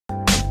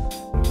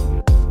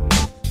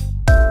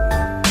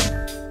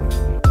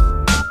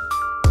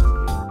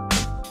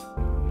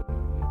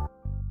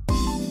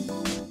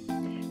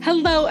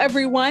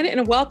everyone,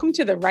 and welcome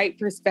to the Wright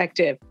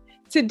Perspective.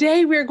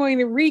 Today, we're going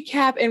to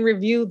recap and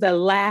review The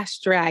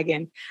Last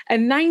Dragon, a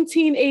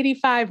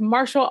 1985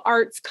 martial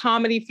arts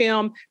comedy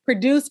film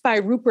produced by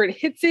Rupert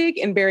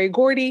Hitzig and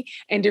Gordy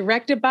and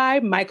directed by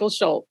Michael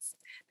Schultz.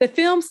 The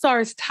film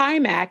stars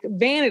Taimak,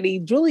 Vanity,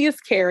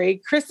 Julius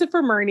Carry,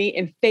 Christopher Murney,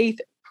 and Faith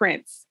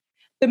Prince.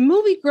 The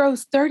movie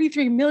grossed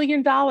 $33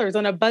 million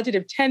on a budget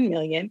of $10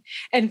 million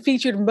and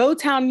featured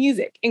Motown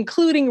music,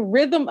 including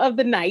Rhythm of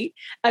the Night,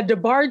 a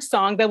DeBarge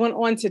song that went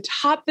on to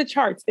top the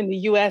charts in the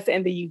US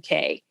and the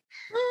UK.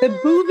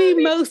 The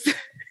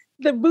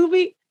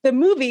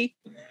movie.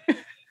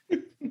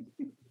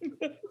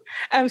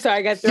 I'm sorry,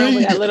 I got thrown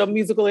with that little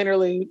musical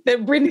interlude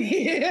that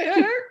Brittany.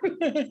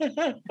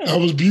 That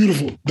was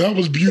beautiful. That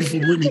was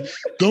beautiful, Brittany.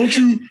 Don't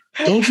you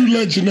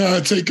let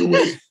Genia take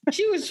away.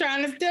 She was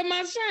trying to steal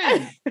my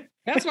shine.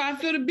 That's why I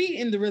feel the beat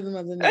in the rhythm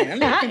of the night. I'm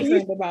not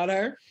concerned about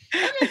her.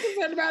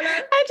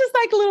 I just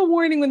like a little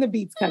warning when the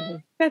beat's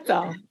coming. That's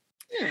all.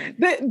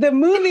 The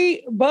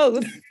movie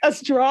boasts a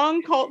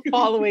strong cult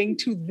following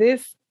to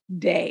this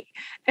day,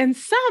 and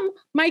some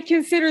might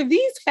consider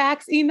these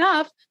facts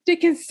enough to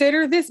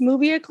consider this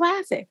movie a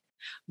classic.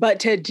 But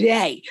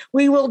today,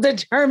 we will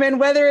determine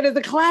whether it is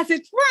a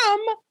classic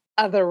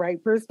from the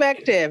Wright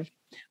Perspective.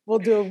 We'll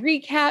do a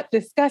recap,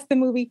 discuss the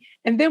movie,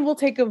 and then we'll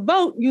take a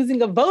vote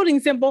using a voting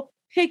symbol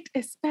picked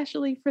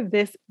especially for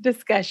this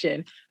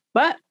discussion.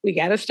 But we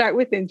got to start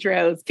with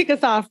intros. Kick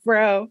us off,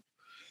 bro.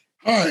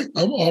 Hi,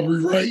 I'm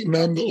Aubrey Wright, and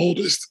I'm the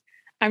oldest.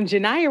 I'm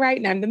Genia Wright,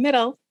 and I'm the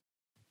middle.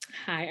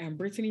 Hi, I'm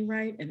Brittany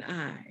Wright, and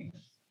I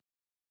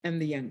am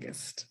the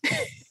youngest.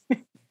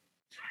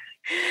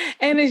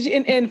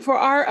 And for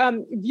our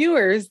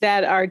viewers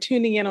that are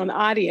tuning in on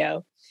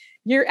audio,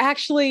 you're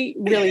actually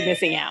really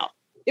missing out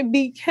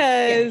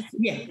because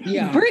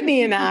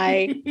Brittany and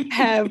I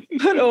have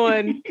put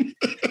on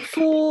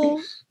full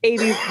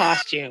 80s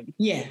costume.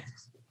 Yeah.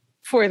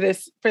 For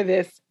this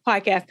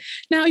podcast.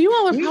 Now, you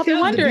all are probably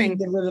wondering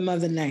the rhythm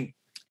of the night.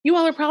 You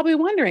all are probably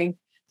wondering,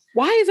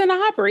 why isn't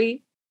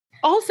Aubrey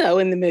also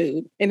in the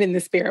mood and in the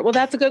spirit? Well,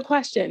 that's a good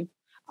question.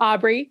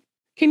 Aubrey,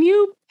 can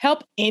you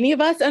help any of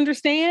us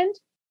understand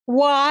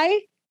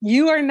why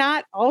you are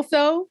not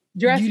also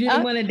dressed up? You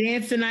didn't want to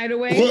dance the night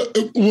away?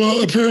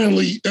 Well,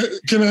 apparently,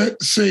 can I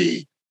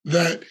say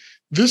that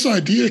this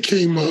idea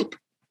came up?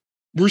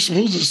 We're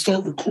supposed to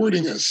start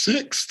recording at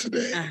 6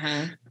 today.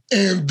 Uh-huh.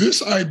 And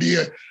this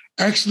idea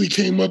actually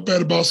came up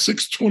at about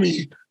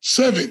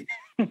 6:27.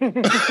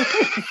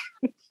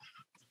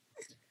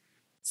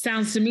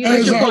 Sounds to me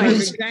like your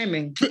perfect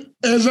timing.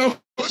 As I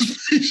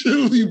was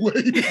patiently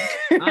waiting.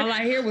 All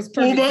I hear was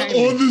perfect timing.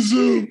 On the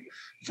Zoom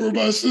for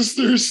my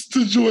sisters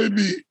to join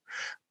me.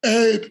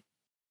 And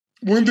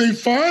when they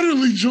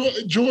finally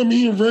join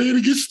me and ready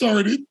to get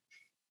started,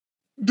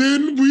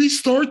 then we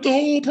start the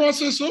whole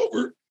process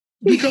over.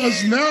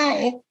 Because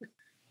now,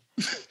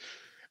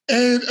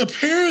 and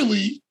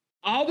apparently,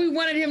 all we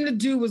wanted him to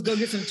do was go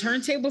get some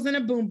turntables and a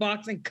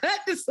boombox and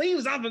cut the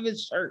sleeves off of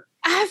his shirt.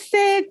 I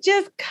said,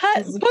 just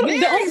cut. Don't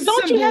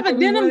you have a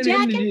denim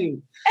jacket?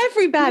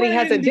 Everybody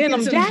has a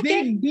denim jacket.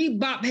 Big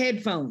bebop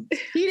headphones.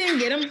 He didn't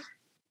get them.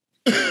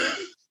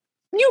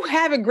 You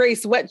have a gray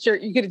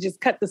sweatshirt. You could have just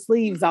cut the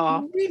sleeves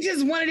off. We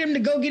just wanted him to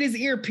go get his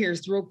ear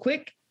pierced real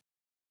quick.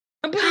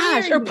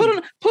 Gosh, or put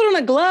on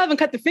a glove and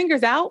cut the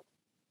fingers out.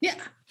 Yeah.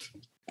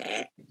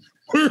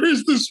 Where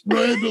is this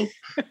random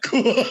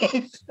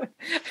glove?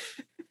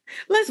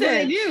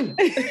 Listen, you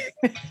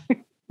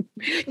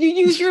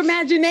use your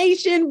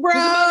imagination, bro.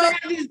 Have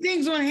these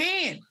things on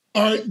hand.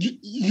 All right,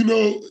 you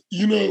know.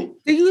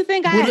 Do you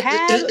think I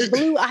have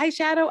blue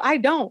eyeshadow? I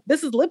don't.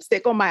 This is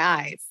lipstick on my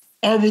eyes.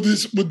 Or would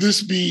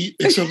this be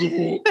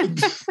acceptable?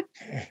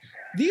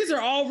 These are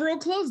all real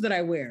clothes that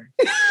I wear.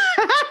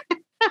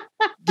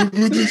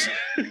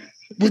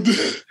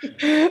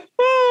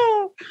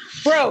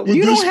 Bro,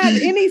 you don't have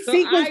any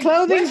sequins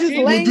clothing just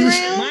laying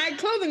around? My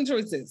clothing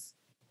choices.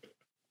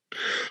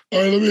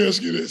 All right, let me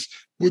ask you this.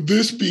 Would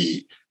this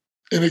be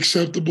an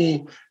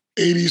acceptable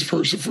 80s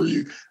person for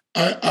you?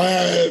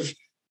 I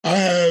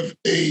have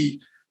a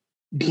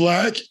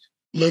black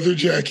leather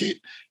jacket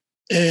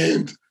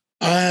and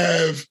I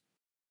have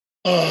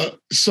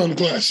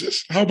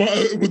sunglasses. How about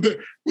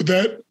would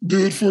that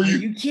do it for you?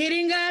 Are you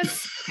kidding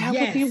us? That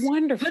would be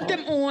wonderful. Put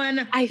them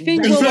on. I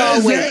think we'll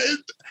all wait.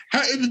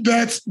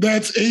 That's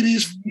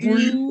 80s for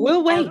you?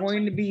 We'll wait. Are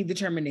going to be the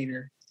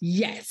Terminator.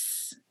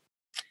 Yes.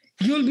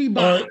 You'll be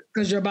bored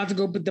because you're about to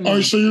go put them on. All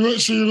right, so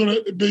you're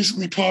going to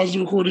basically pause the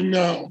recording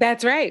now.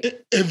 That's right.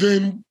 And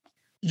then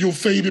you'll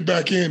fade it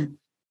back in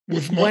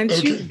with my...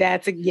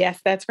 Yes,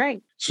 that's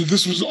right. So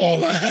this was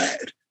all I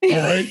had. All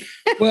right.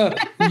 Well,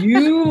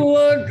 you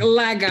look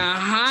like a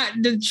hot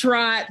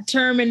Detroit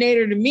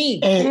Terminator to me.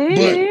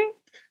 Oh,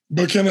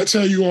 but can I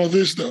tell you all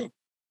this though?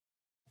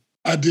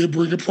 I did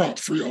bring a prop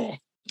for y'all.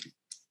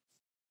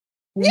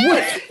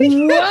 What?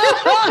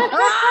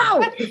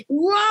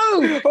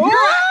 Whoa!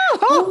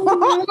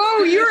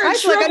 Whoa! You're a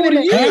troubled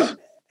youth.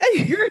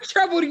 You're a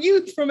troubled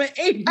youth from an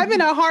 80s. I'm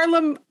in a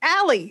Harlem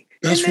alley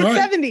in the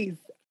 70s.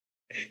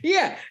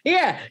 Yeah.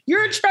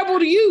 You're a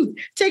troubled youth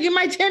taking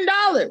my $10.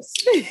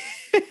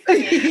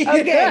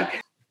 Okay.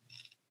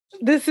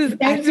 This is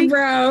Thanks,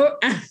 bro.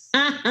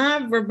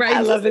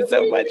 I love it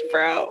so much,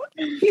 bro.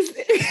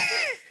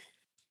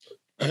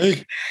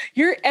 Hey,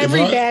 You're every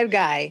bad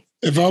guy.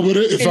 If I would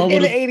have,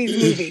 in an 80s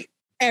movie,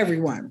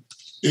 everyone.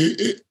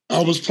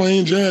 I was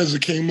playing jazz.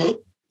 It came up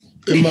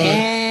in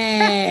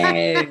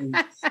my.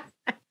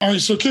 All right,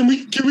 so can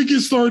we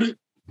get started?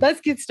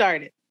 Let's get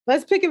started.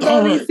 Let's pick a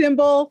voting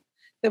symbol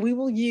that we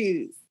will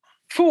use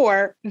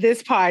for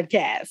this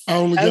podcast. I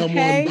only got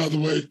one, by the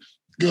way.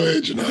 Go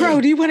ahead, Janaya.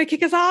 Bro, do you want to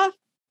kick us off?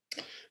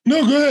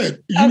 No, go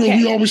ahead. You know,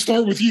 we always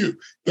start with you.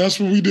 That's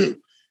what we do.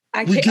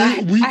 I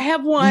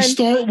have one. We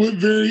start with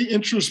very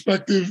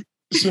introspective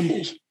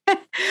symbols.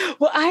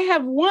 Well, I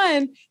have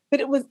one,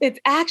 but it's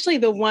actually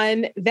the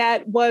one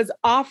that was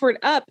offered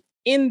up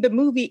in the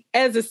movie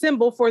as a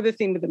symbol for the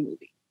theme of the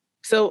movie.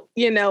 So,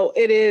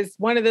 it is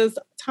one of those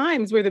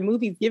times where the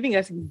movie's giving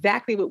us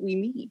exactly what we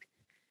need.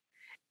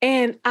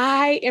 And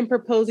I am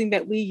proposing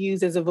that we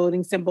use as a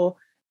voting symbol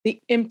the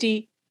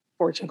empty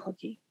fortune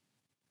cookie.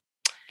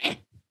 In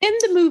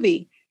the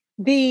movie,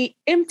 the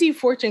empty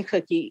fortune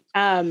cookie,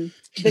 the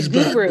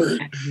guru.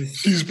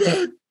 She's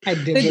back. I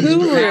was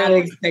not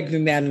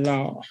expecting that at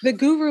all. The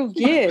guru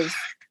gives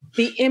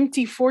the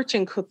empty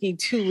fortune cookie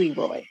to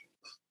Leroy.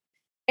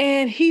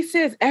 And he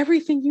says,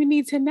 everything you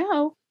need to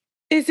know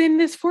is in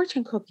this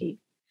fortune cookie.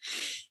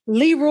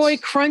 Leroy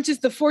crunches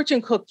the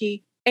fortune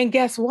cookie, and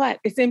guess what?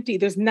 It's empty.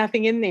 There's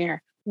nothing in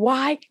there.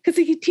 Why? Because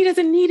he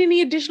doesn't need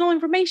any additional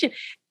information.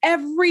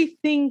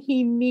 Everything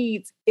he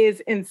needs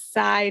is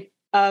inside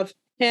of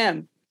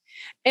him.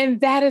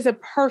 And that is a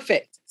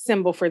perfect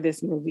symbol for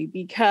this movie,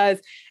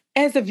 because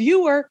as a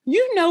viewer,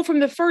 you know from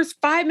the first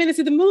 5 minutes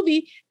of the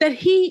movie that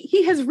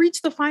he has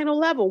reached the final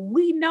level.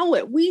 We know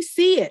it. We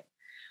see it.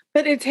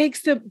 But it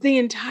takes the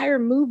entire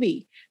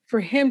movie for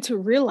him to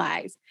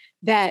realize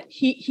that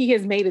he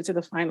has made it to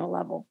the final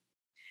level.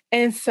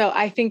 And so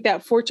I think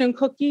that fortune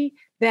cookie,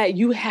 that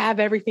you have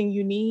everything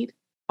you need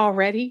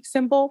already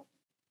symbol,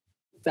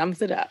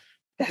 sums it up.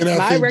 That's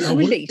my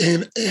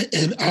recommendation.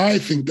 And I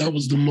think that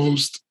was the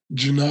most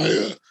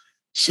Genia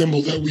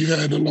symbol that we've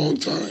had in a long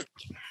time.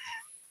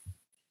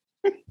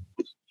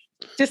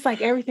 Just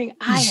like everything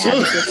I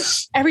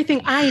have,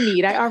 everything I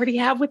need, I already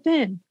have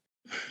within.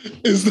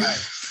 Is that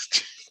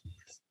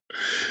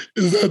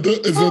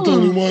the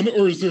only one,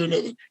 or is there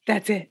another?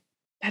 That's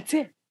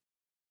it.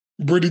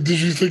 Brittany, did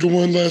you think of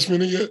one last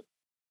minute yet?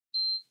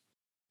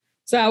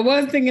 So I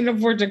was thinking of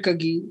fortune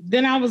cookie.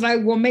 Then I was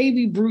like, well,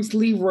 maybe Bruce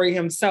Leroy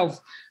himself,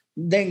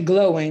 then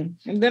glowing.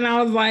 And then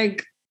I was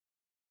like,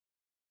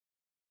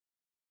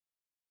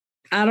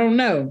 I don't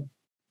know.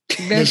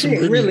 That's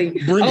it, really.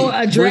 Brittany,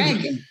 a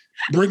dragon.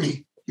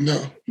 Brittany,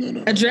 no.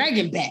 A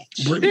dragon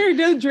patch. There are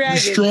no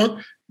dragons. You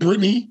struck,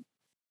 Brittany.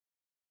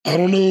 I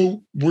don't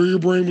know where your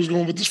brain was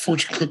going with this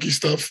fortune cookie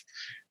stuff,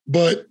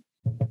 but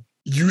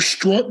you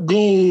struck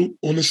gold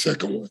on the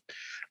second one.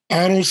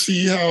 I don't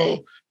see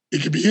how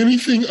it could be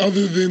anything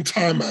other than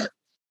Taimak.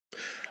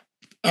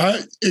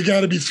 It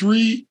got to be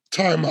 3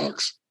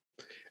 Taimaks.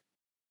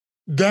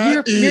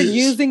 You're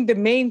using the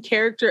main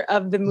character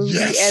of the movie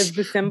as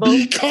the symbol?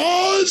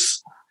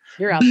 Because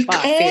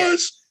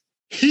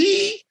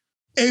he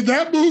and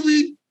that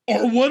movie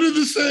are one and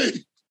the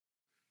same.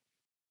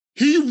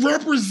 He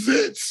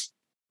represents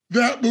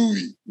that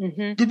movie.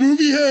 Mm-hmm. The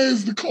movie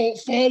has the cult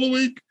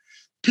following.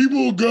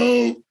 People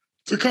go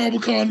to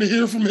Comic-Con to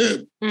hear from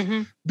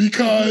him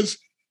because,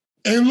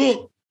 and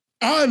look,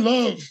 I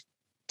love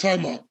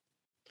Taimak.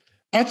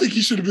 I think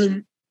he should have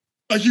been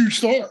a huge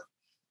star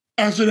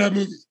after that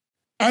movie.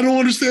 I don't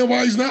understand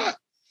why he's not.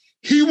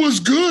 He was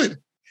good,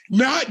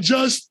 not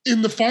just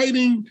in the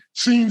fighting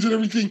scenes and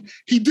everything.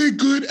 He did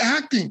good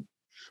acting,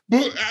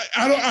 but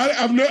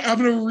I've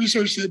never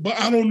researched it, but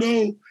I don't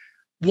know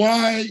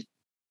why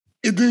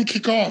it didn't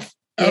kick off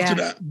after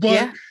that.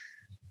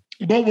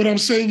 But what I'm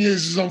saying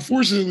is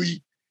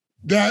unfortunately,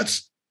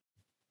 that's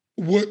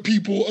what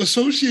people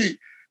associate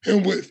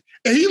him with.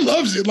 And he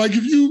loves it. Like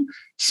if you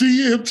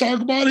see him talk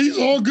about it, he's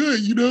all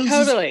good.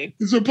 Totally.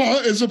 It's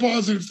a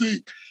positive thing.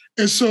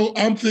 And so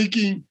I'm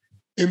thinking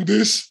in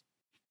this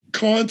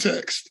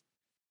context,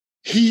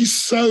 he's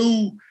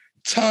so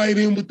tied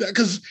in with that.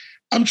 Because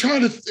I'm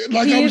trying to,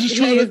 he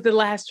is the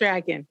last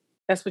dragon.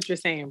 That's what you're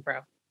saying, bro.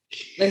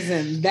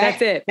 Listen,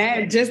 that's it.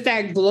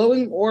 That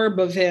glowing orb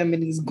of him,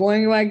 and he's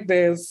going like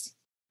this.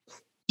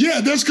 Yeah,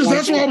 that's because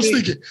that's what I was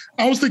thinking.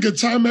 I was thinking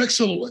Taimak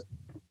silhouette.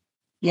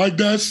 Like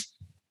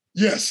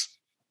yes.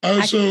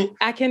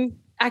 I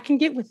can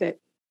get with it.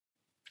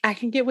 I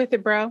can get with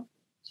it, bro.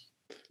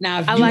 Now,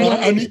 if you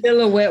want a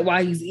silhouette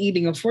while he's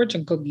eating a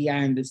fortune cookie,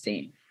 I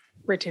understand.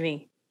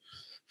 Brittany,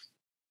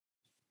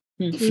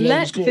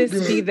 let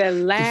this be the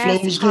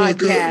last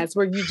podcast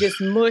where you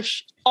just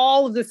mush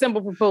all of the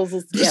symbol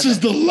proposals together. This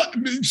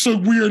is so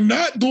we are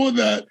not doing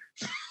that.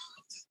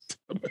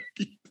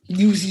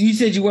 You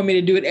said you want me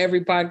to do it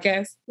every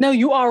podcast? No,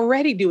 you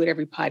already do it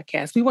every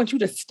podcast. We want you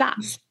to stop.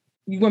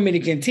 You want me to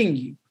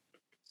continue?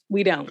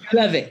 We don't. I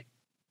love it.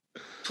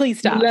 Please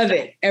stop. I love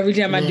it every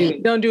time I do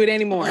it. Don't do it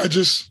anymore. I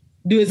just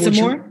do it some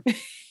more.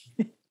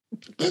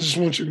 I just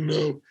want you to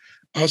know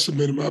I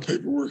submitted my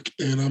paperwork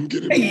and I'm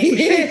getting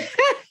it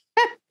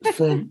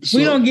from. So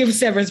we don't give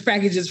severance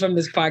packages from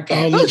this podcast.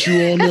 I'll let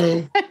you all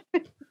know.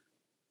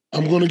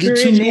 I'm going to get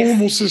two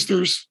normal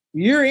sisters.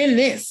 You're in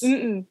this.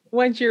 Mm-mm.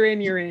 Once you're in,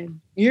 you're in.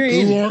 You're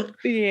in.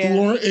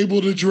 Who aren't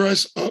able to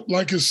dress up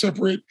like a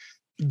separate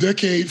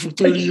decade from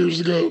 30 years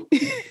ago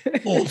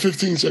on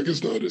 15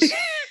 seconds notice.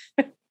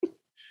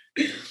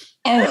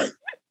 All right.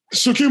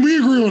 So can we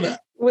agree on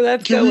that? Well,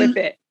 let's go with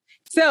it.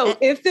 So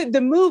if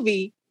the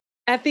movie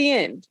at the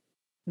end,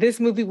 this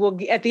movie will,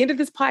 at the end of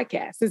this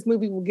podcast, this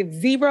movie will get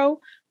 0,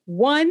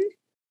 1,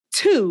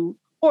 2,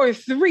 or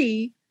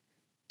 3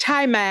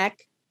 Taimak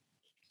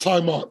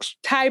silhouettes.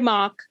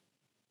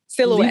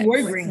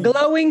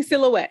 Glowing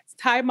silhouettes.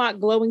 Taimak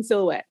glowing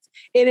silhouettes.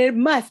 And it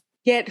must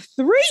get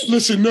 3.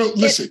 Listen.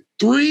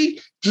 3,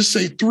 just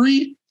say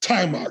 3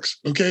 Taimaks,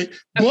 okay?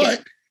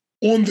 But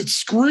on the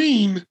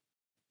screen,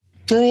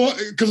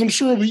 because I'm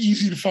sure it'll be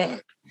easy to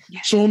find.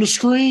 Yeah. So on the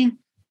screen,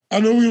 I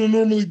know we don't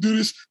normally do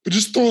this, but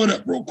just throw it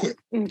up real quick.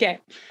 Okay.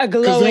 A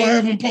glowing. Because they'll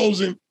have him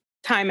posing.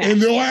 Taimak.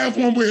 And they'll have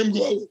one with him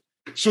glowing.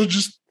 So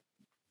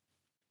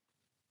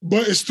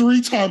but it's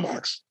 3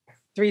 Taimaks.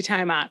 3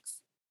 Taimaks.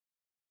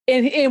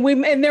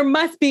 And there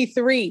must be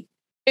 3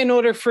 in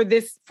order for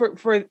this,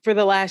 for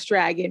The Last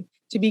Dragon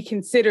to be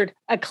considered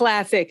a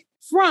classic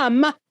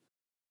from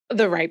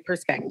the Wright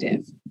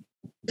perspective.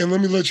 And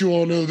let me let you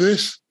all know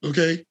this,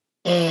 okay?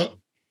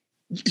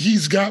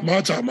 He's got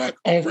my Taimak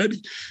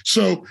already.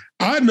 So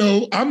I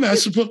know I'm not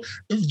supposed.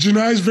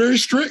 Janai's very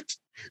strict.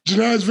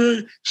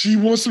 She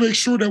wants to make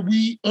sure that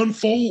we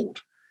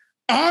unfold.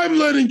 I'm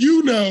letting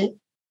you know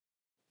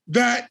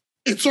that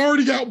it's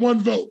already got 1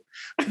 vote.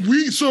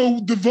 So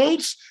the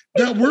votes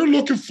that we're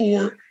looking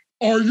for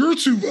are your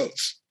 2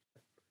 votes.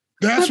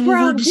 That's what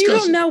we're discussing. You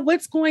don't know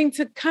what's going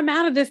to come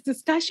out of this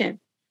discussion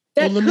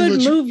that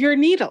could move your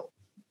needle.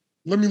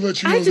 Let me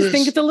let you know this. I just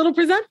think it's a little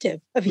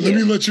presumptive of you. Let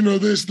me let you know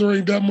this. There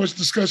ain't that much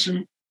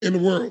discussion in the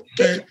world,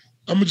 okay?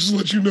 I'm going to just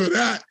let you know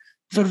that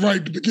from right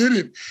at the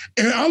beginning.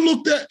 And I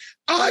looked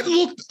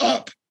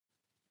up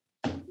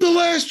The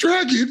Last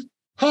Dragon,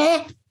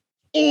 on,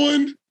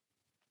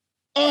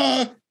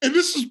 and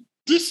this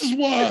is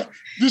why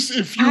this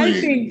infuriates.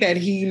 I think that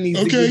he needs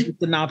to give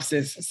the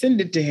synopsis.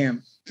 Send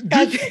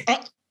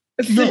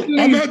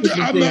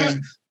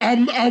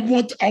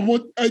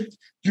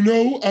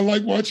I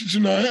like watching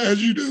Genia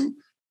as you do.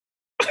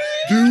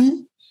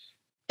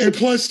 And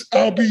plus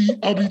I'll be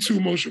too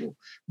emotional.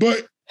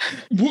 But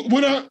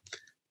what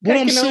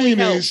I'm saying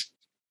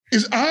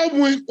is I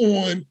went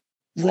on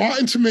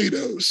Rotten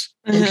Tomatoes,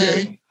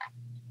 okay?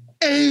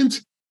 And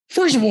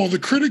first of all, the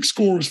critic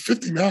score was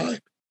 59.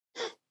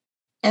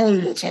 I don't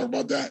even want to talk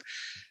about that.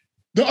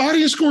 The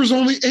audience score is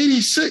only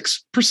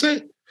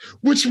 86%,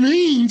 which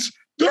means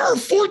there are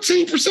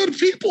 14% of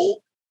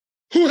people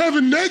who have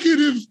a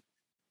negative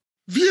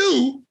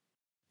view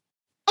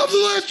of The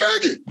Last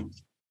Dragon.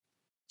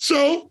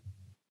 So,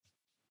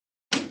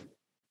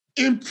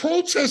 in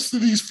protest to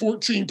these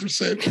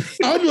 14%,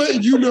 I'm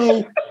letting you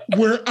know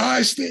where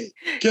I stand.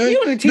 Okay? You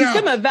want to teach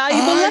them a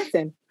valuable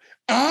lesson.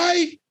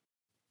 I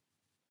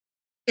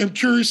am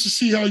curious to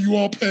see how you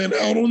all pan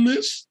out on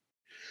this,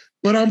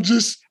 but I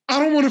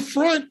don't want to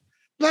front.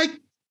 Like,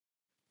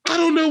 I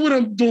don't know what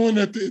I'm doing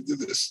at the end of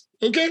this.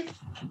 Okay?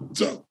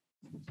 So,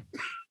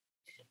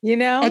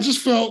 I just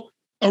felt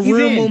a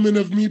rare moment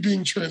of me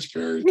being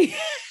transparent.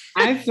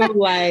 I feel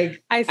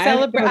like I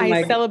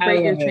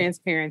celebrate your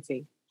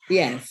transparency.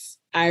 Yes,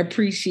 I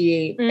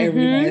appreciate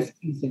every last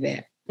piece of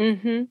that.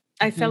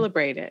 I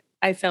celebrate it.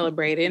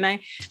 And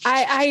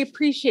I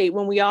appreciate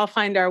when we all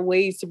find our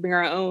ways to bring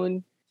our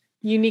own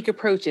unique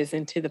approaches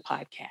into the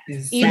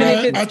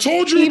podcast. I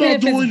told you about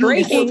doing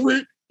your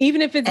corporate.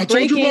 Even if it's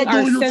breaking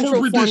our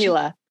central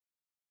formula,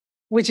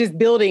 which is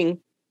building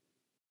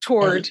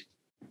toward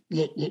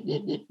look.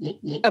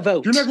 A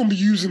vote. You're not going to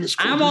be using this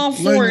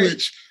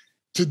language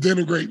to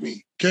denigrate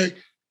me, okay?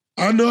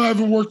 I know I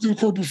haven't worked in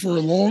corporate for a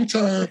long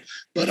time,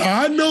 but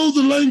I know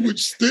the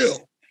language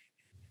still.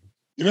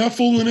 You're not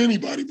fooling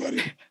anybody,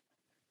 buddy.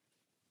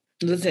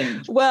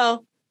 Listen.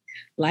 Well,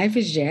 life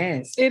is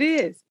jazz. It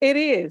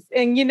is.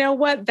 And you know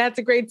what? That's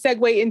a great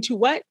segue into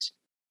what?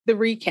 The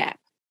recap.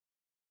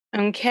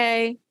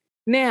 Okay.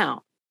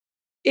 Now,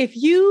 if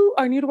you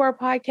are new to our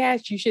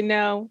podcast, you should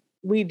know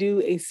we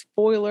do a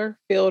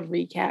spoiler-filled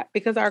recap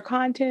because our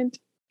content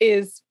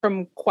is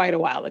from quite a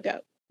while ago,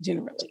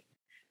 generally.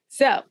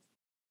 So,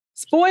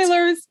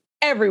 spoilers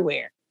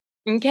everywhere.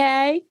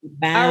 Okay?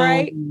 All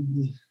right?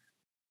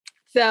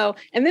 So,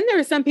 and then there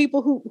are some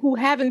people who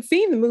haven't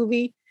seen the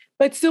movie,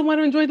 but still want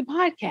to enjoy the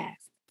podcast.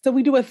 So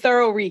we do a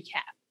thorough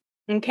recap.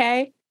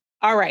 Okay?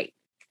 All right.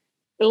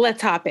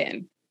 Let's hop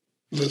in.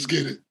 Let's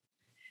get it.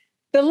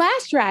 The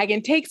Last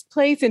Dragon takes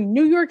place in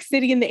New York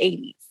City in the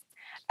 80s.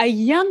 A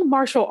young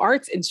martial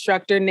arts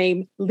instructor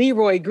named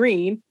Leroy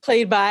Greene,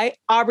 played by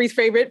Aubrey's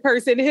favorite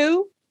person,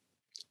 who?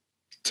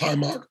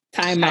 Taimak.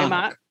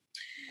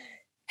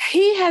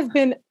 He has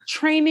been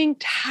training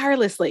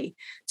tirelessly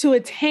to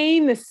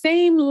attain the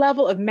same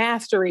level of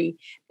mastery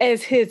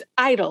as his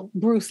idol,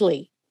 Bruce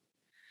Lee.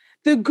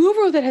 The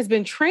guru that has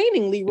been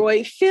training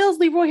Leroy feels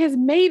Leroy has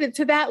made it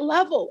to that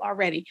level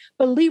already,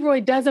 but Leroy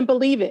doesn't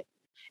believe it.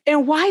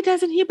 And why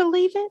doesn't he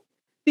believe it?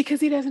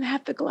 Because he doesn't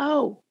have the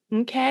glow,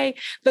 okay?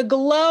 The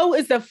glow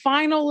is the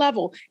final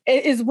level.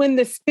 It is when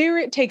the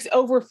spirit takes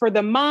over for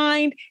the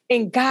mind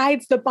and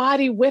guides the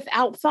body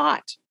without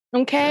thought,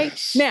 okay?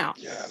 Yes, now,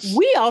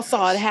 we all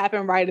saw it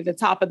happen right at the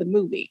top of the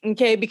movie,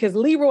 okay? Because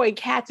Leroy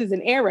catches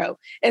an arrow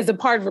as a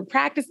part of a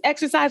practice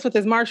exercise with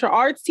his martial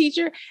arts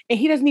teacher, and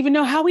he doesn't even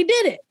know how he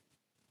did it.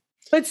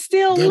 But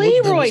still,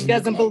 Leroy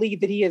doesn't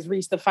believe that he has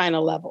reached the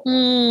final level.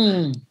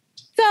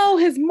 So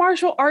his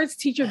martial arts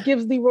teacher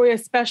gives Leroy a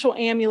special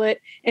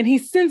amulet, and he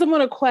sends him on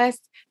a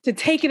quest to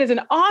take it as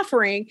an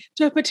offering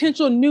to a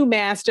potential new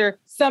master,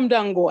 Sum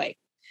Dong Goy,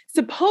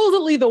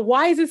 supposedly the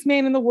wisest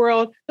man in the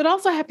world that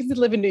also happens to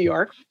live in New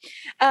York.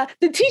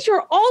 The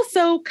teacher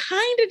also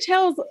kind of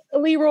tells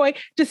Leroy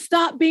to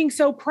stop being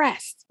so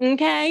pressed,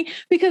 okay?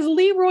 Because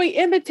Leroy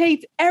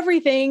imitates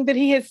everything that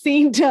he has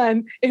seen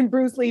done in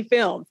Bruce Lee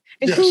films,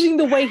 including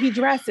the way he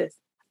dresses.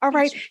 All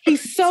right.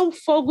 He's so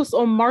focused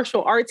on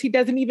martial arts, he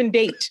doesn't even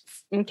date.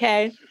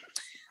 Okay.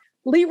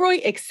 Leroy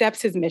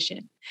accepts his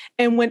mission.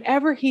 And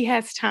whenever he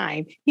has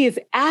time, he is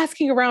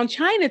asking around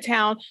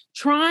Chinatown,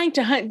 trying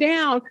to hunt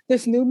down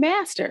this new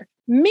master.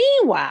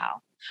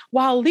 Meanwhile,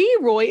 while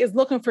Leroy is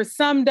looking for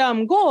Sum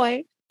Dong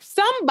Goy,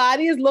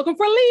 somebody is looking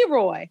for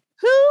Leroy.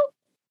 Who?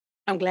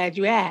 I'm glad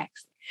you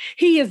asked.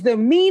 He is the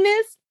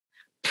meanest,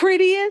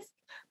 prettiest,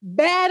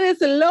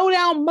 baddest,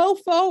 low-down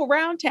mofo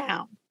around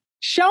town.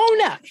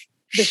 Sho'nuff.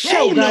 The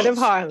Shogun of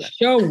Harlem.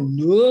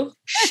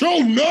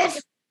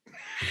 Sho'nuff.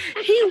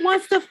 He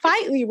wants to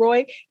fight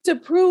Leroy to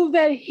prove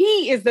that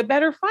he is the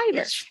better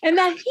fighter and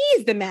that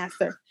he's the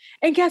master.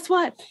 And guess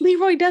what?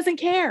 Leroy doesn't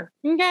care,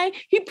 okay?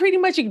 He pretty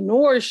much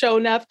ignores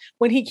Sho'nuff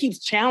when he keeps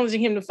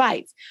challenging him to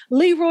fights.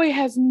 Leroy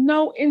has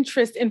no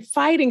interest in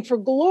fighting for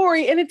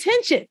glory and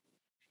attention.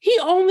 He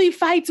only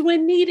fights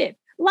when needed,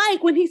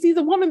 like when he sees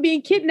a woman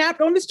being kidnapped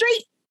on the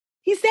street.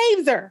 He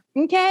saves her,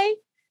 okay?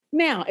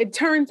 Now, it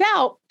turns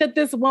out that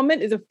this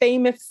woman is a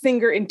famous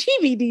singer and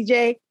TV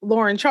DJ,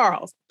 Lauren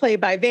Charles,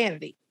 played by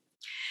Vanity.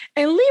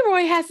 And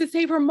Leroy has to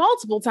save her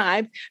multiple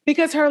times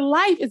because her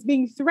life is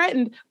being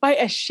threatened by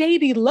a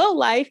shady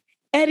lowlife,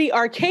 Eddie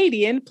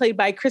Arcadian, played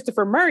by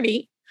Christopher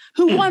Murney,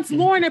 who wants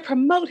Lauren to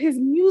promote his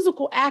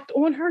musical act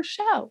on her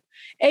show,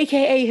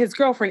 aka his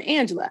girlfriend,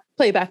 Angela,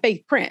 played by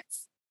Faith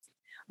Prince.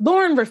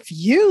 Lauren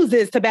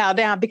refuses to bow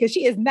down because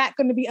she is not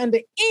going to be under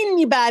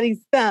anybody's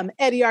thumb.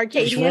 Eddie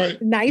Arcadian,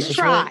 right. Nice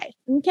try. Right.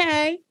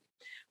 Okay.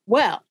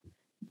 Well,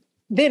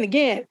 then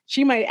again,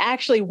 she might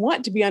actually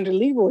want to be under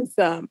Leroy's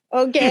thumb.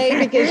 Okay.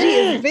 Because she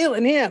is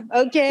feeling him.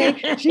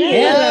 Okay.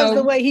 She loves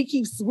the way he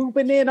keeps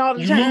swooping in all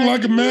the time. You look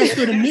like a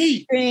master to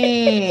me.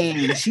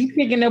 She's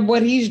picking up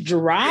what he's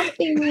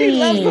dropping. He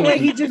loves the way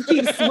he just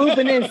keeps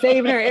swooping in,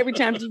 saving her every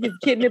time she gets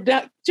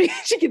kidnapped.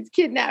 She gets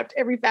kidnapped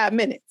every 5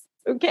 minutes.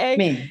 Okay.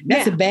 Man,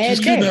 that's a bad day.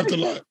 She's kidnapped a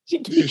lot.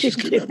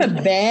 It's a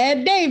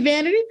bad day,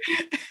 Vanity.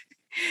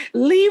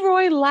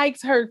 Leroy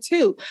likes her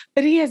too,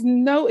 but he has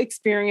no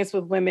experience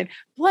with women.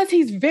 Plus,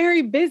 he's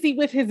very busy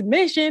with his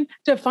mission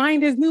to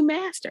find his new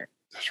master.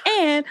 Right.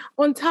 And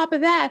on top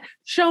of that,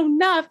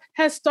 Sho'nuff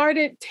has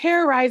started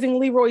terrorizing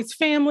Leroy's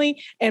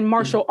family and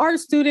martial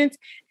arts students,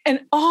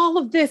 and all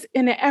of this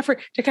in an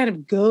effort to kind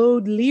of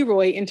goad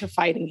Leroy into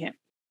fighting him.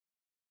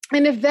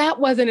 And if that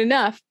wasn't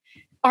enough,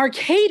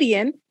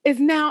 Arcadian is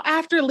now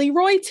after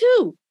Leroy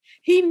too.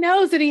 He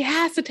knows that he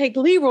has to take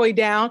Leroy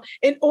down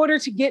in order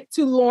to get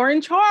to Lauren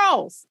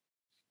Charles.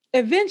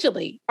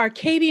 Eventually,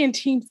 Arcadian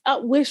teams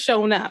up with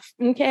Sho'nuff,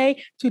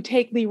 okay, to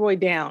take Leroy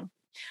down.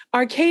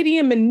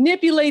 Arcadian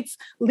manipulates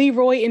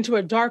Leroy into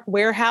a dark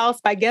warehouse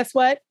by, guess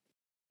what?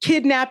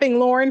 Kidnapping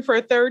Lauren for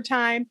a third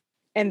time,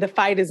 and the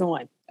fight is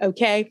on,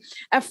 okay?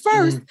 At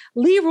first,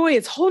 Leroy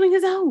is holding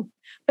his own,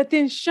 but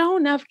then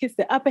Sho'nuff gets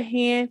the upper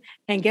hand,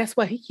 and guess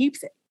what? He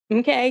keeps it.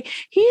 Okay,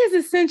 he has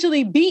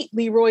essentially beat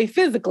Leroy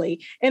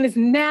physically and is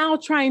now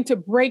trying to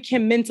break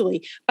him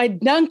mentally by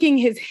dunking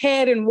his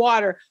head in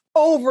water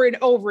over and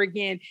over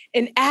again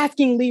and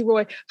asking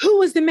Leroy,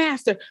 who is the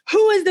master?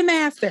 Who is the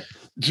master?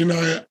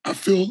 Genia, I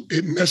feel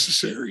it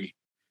necessary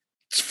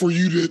for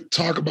you to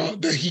talk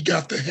about that he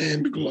got the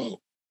hand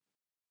glow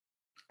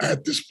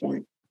at this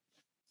point.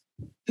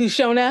 Who's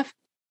Sho'nuff?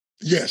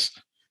 Yes,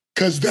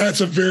 because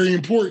that's a very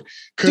important.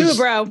 Do it,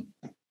 bro.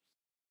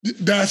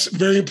 That's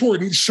very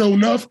important.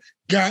 Sho'nuff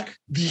got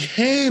the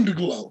hand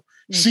glow.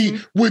 See,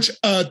 which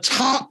a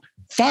top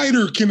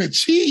fighter can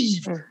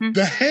achieve,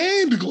 the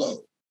hand glow,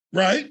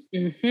 right?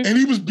 And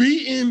he was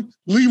beating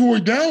Leroy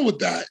down with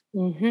that.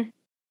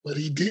 But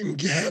he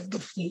didn't have the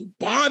full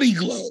body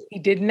glow. He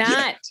did not.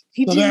 Yeah.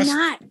 He did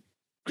not.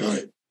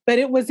 Good. But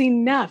it was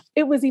enough.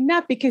 It was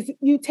enough because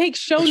you take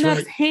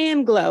Sho'nuff's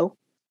hand glow.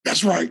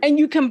 That's right. And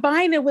you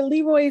combine it with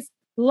Leroy's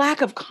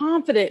lack of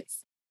confidence.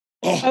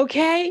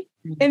 Okay?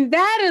 And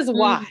that is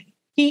why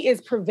he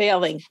is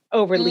prevailing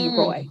over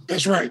Leroy.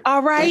 That's right.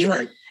 All right. That's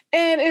right.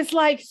 And it's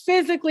like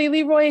physically,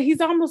 Leroy, he's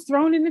almost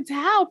thrown in the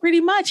towel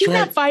pretty much. He's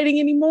not fighting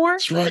anymore.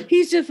 That's right.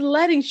 He's just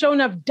letting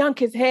Sho'nuff dunk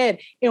his head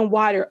in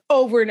water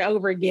over and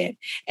over again.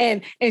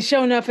 And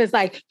Sho'nuff is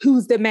like,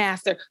 who's the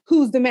master?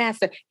 Who's the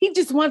master? He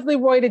just wants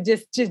Leroy to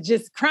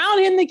just crown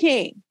him the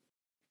king.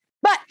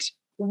 But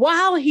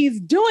while he's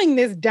doing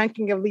this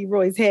dunking of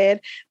Leroy's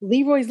head,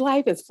 Leroy's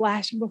life is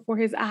flashing before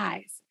his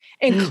eyes,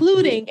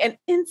 including an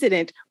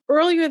incident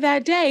earlier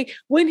that day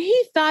when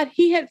he thought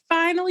he had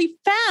finally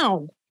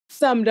found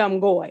some dumb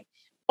boy,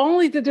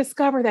 only to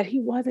discover that he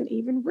wasn't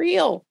even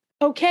real.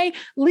 Okay,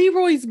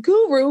 Leroy's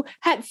guru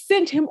had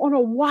sent him on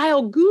a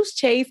wild goose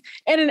chase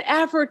in an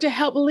effort to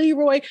help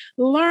Leroy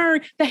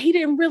learn that he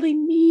didn't really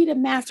need a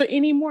master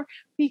anymore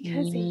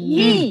because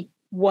he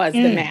was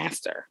the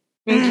master.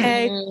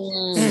 Okay,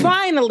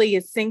 finally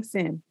it sinks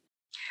in.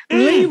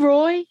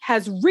 Leroy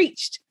has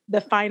reached the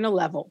final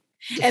level.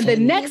 And the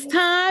next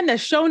time that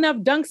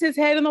Sho'nuff dunks his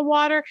head in the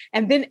water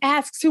and then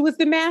asks who is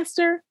the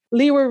master,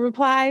 Leroy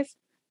replies,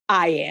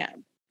 I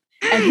am.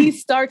 And he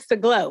starts to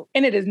glow.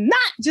 And it is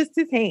not just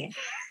his hand.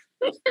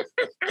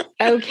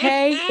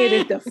 Okay? It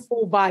is the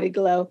full body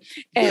glow.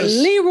 And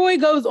Leroy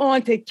goes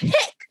on to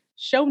kick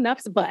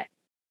Sho'nuff's butt.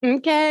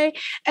 Okay?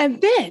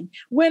 And then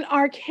when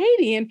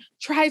Arcadian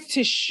tries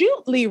to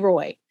shoot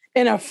Leroy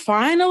in a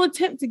final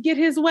attempt to get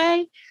his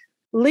way,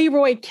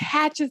 Leroy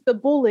catches the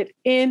bullet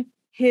in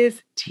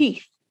his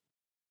teeth.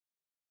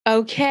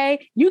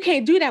 Okay, you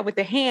can't do that with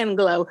the hand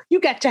glow.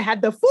 You got to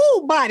have the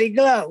full body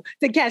glow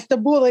to catch the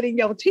bullet in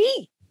your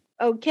teeth.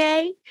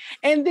 Okay,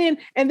 and then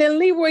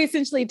Leroy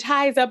essentially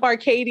ties up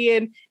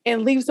Arcadian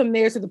and leaves him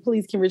there so the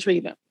police can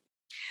retrieve him.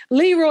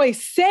 Leroy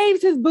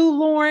saves his boo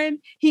Lauren.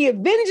 He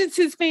avenges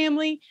his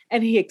family,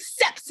 and he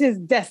accepts his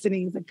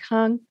destiny as a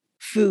kung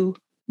fu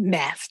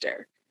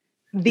master.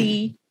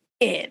 The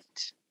end.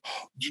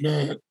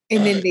 And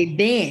then they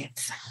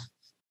dance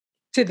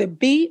to the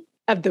beat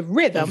of the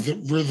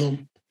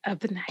rhythm. Of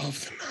the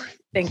night.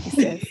 Thank you,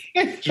 sis.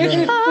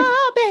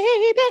 Oh,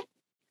 baby.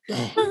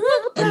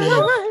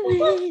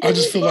 Oh, I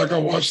just feel like I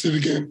watched it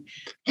again.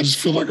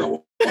 So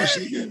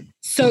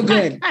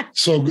good.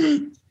 So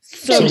good.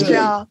 Thanks,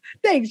 y'all.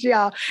 Thanks,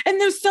 y'all. And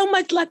there's so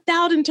much left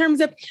out in terms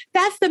of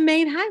that's the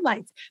main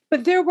highlights.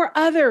 But there were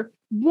other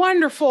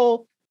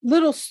wonderful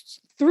little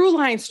through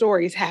line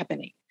stories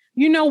happening.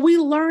 You know, we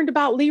learned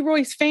about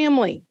Leroy's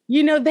family.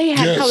 You know, they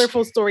had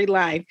colorful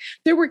storylines.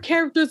 There were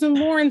characters in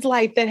Lauren's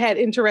life that had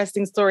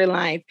interesting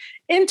storylines,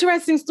 and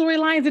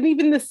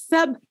even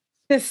the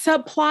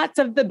subplots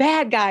of the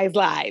bad guys'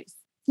 lives.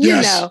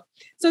 You know,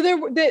 so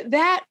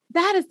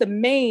that is the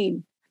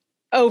main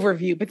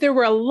overview. But there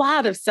were a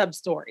lot of sub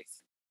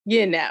stories.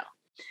 You know,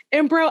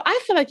 and bro, I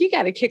feel like you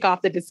got to kick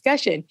off the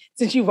discussion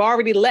since you've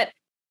already let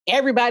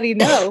everybody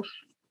know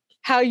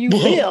how you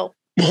feel.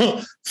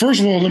 Well,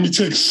 first of all, let me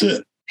take a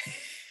sip.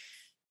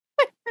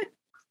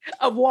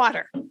 Of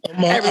water.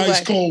 My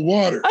ice cold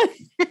water.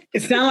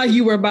 It sounded like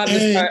you were about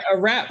to start a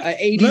rap, an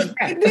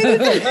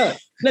 80s rap.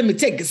 Let me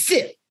take a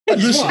sip.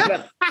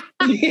 Listen,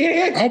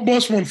 I'll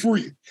bust one for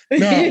you.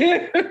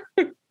 Now,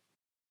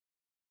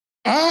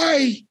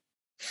 I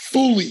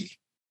fully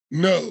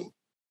know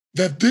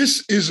that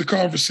this is a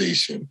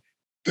conversation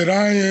that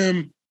I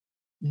am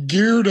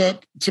geared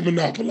up to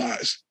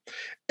monopolize.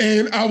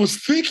 And I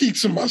was thinking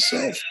to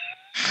myself,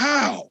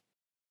 how?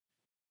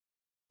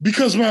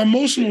 Because my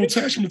emotional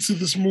attachment to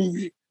this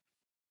movie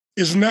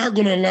is not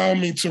going to allow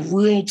me to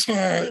real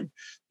time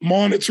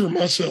monitor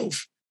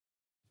myself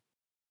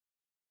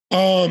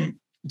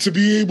to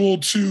be able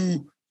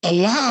to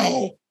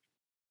allow,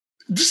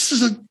 this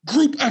is a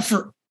group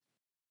effort,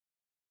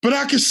 but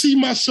I can see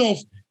myself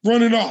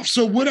running off.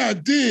 So what I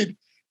did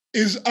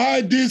is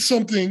I did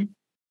something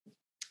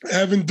I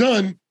haven't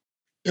done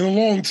in a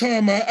long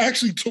time. I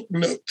actually took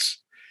notes.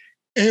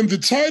 And the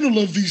title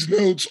of these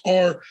notes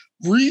are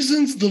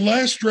Reasons The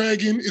Last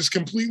Dragon is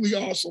Completely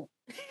Awesome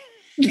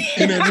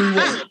in Every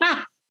Way.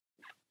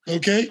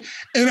 Okay?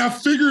 And I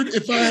figured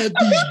if I had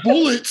these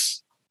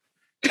bullets,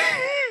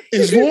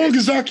 as long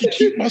as I could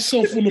keep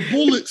myself on the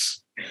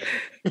bullets,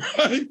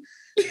 right,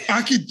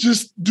 I could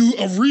just do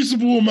a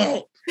reasonable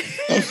amount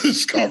of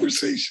this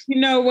conversation. You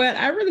know what?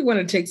 I really want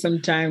to take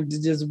some time to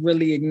just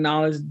really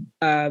acknowledge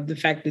the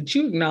fact that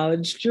you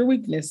acknowledged your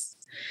weakness.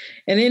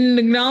 And in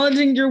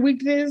acknowledging your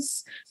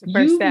weakness,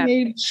 you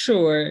made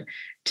sure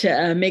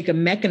to make a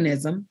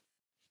mechanism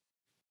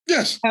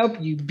help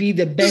you be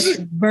the best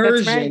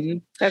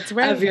version That's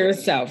right. of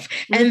yourself.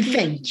 And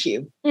thank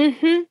you.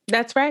 Mm-hmm.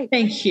 That's right.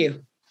 Thank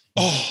you.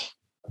 Oh,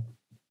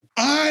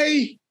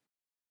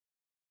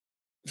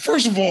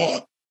 first of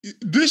all,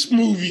 this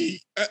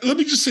movie, let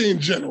me just say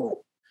in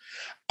general,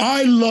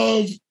 I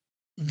love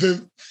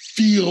the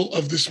feel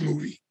of this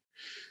movie.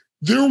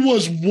 There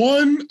was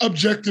one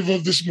objective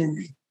of this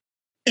movie: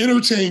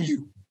 entertain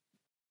you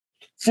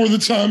for the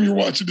time you're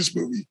watching this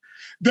movie.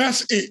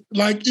 That's it.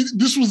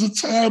 This was a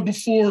time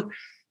before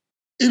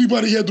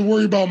anybody had to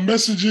worry about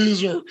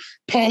messages or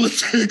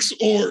politics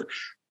or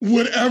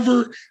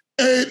whatever.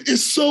 And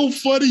it's so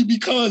funny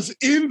because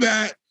in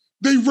that,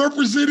 they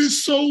represented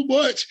so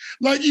much.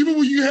 Like even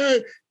when you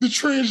had the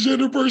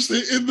transgender person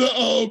in the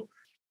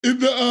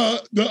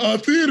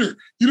theater,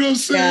 you know what I'm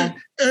saying?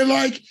 Yeah. And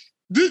like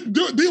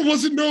there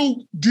wasn't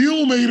no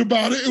deal made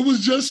about it. It was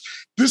just,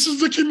 this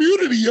is the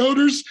community, yo.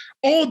 There's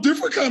all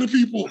different kind of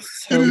people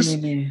in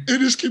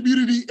this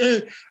community.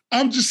 And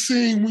I'm just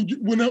saying,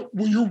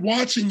 when you're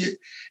watching it,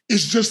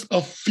 it's just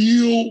a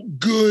feel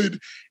good,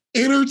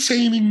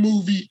 entertaining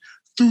movie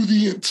through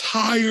the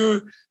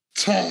entire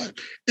time.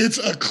 It's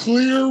a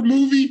clear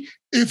movie.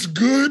 It's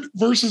good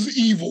versus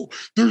evil.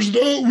 There's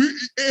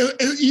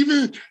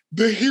even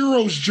the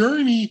hero's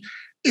journey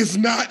is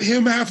not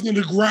him having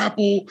to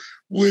grapple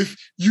with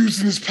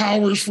using his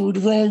powers for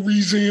the wrong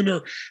reason,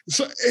 or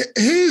so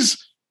his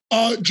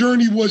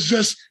journey was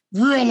just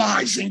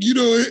realizing,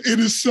 in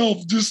itself,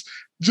 just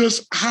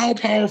how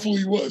powerful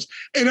he was.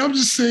 And I'm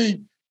just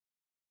saying,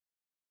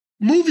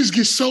 movies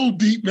get so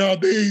deep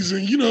nowadays,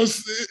 and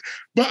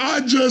but I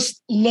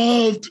just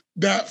loved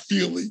that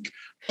feeling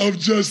of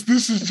just,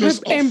 this is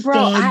just and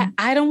bro,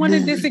 I don't want to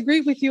disagree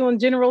with you on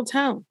general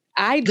tone.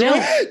 I don't.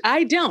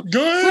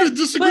 Go ahead and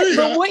disagree.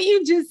 But what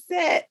you just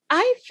said,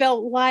 I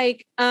felt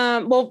like,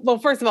 well,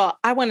 first of all,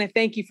 I want to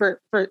thank you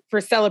for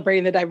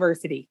celebrating the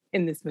diversity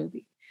in this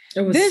movie.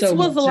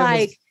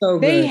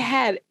 They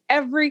had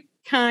every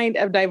kind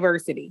of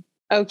diversity.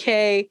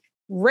 Okay.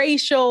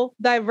 Racial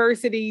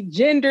diversity,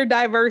 gender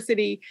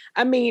diversity.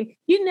 I mean,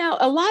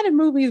 a lot of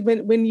movies,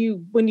 when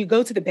you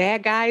go to the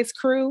bad guys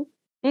crew,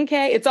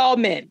 okay, it's all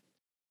men.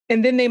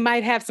 And then they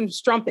might have some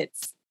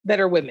strumpets that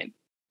are women.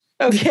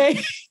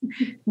 Okay.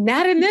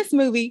 Not in this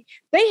movie.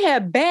 They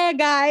had bad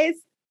guys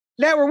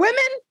that were women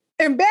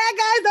and bad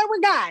guys that were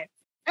guys.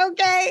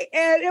 Okay.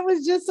 And it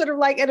was just sort of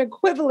like an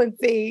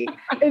equivalency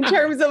in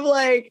terms of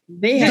like,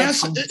 they had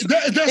some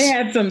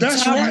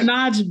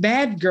top-notch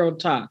bad girl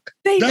talk.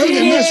 They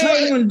did. That's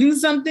right. You want to do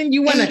something?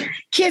 You want to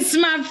kiss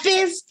my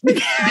fist? I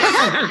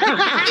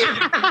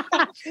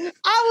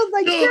was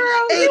like,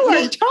 girl, you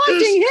are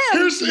taunting him. I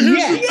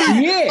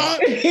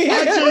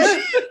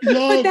just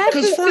love,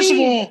 because first of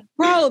all,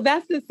 bro,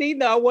 that's the scene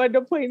that I wanted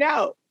to point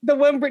out. The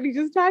one Brittany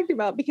just talked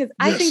about, because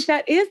I think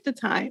that is the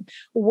time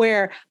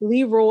where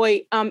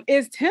Leroy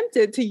is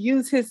tempted to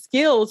use his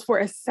skills for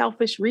a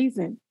selfish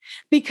reason,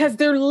 because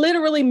they're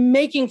literally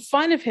making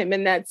fun of him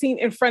in that scene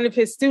in front of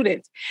his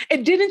students.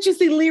 And didn't you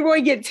see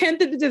Leroy get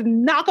tempted to just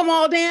knock them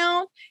all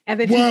down? And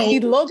then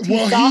he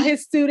saw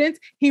his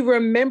students. He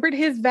remembered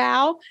his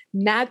vow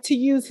not to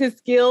use his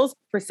skills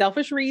for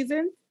selfish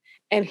reasons,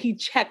 and he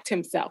checked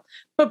himself.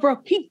 But bro,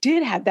 he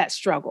did have that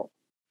struggle.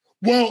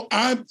 Well,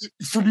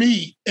 for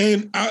me,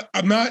 and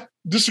I'm not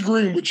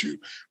disagreeing with you,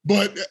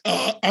 but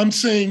I'm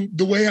saying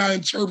the way I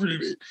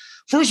interpreted it.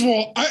 First of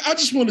all, I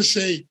just want to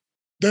say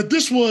that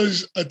this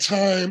was a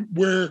time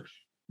where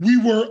we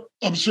were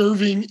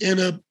observing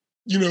and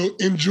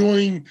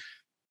enjoying,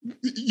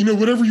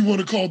 whatever you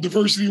want to call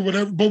diversity or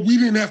whatever, but we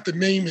didn't have to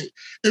name it.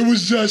 It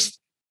was just,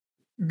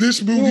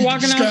 this movie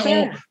just got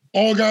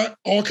all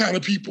kind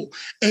of people.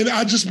 And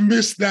I just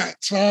missed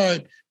that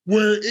time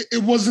where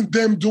it wasn't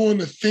them doing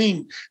the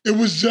thing. It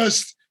was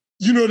just,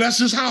 that's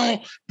just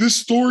how this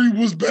story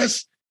was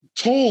best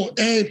told.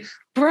 And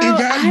bro,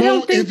 I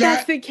don't think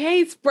that's the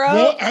case,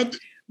 bro.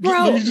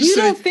 Well, you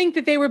don't think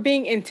that they were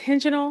being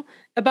intentional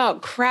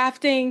about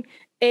crafting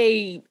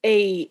a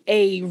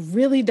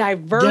really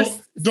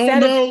diverse?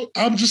 Don't know.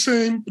 I'm just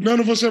saying, none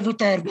of us ever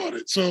thought about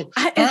it. So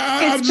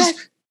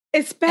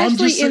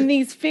especially in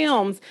these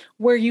films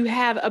where you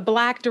have a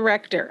Black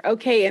director,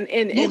 okay, and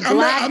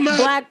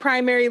Black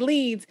primary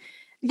leads,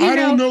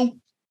 don't know.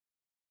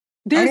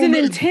 There's an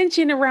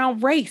intention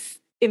around race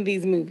in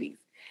these movies,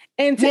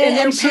 and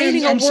they're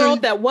painting a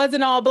world that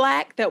wasn't all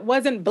Black, that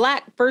wasn't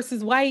Black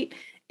versus white.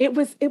 It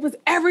was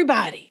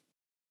everybody.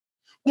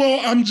 Well,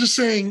 I'm just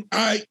saying,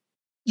 I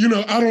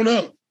don't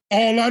know.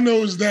 All I know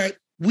is that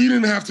we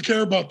didn't have to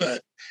care about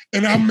that,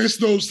 and I miss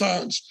those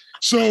times.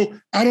 So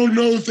I don't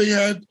know if they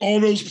had all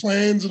those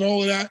plans and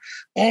all of that.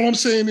 All I'm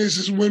saying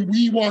is when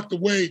we walked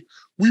away,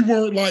 we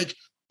weren't like,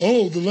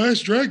 oh, The Last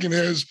Dragon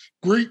has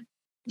great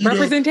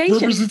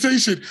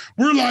representation.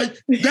 We're like,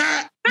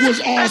 that was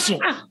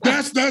awesome.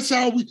 That's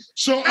how we.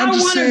 So I'm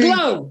just saying,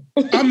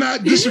 I'm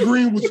not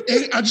disagreeing with.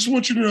 I just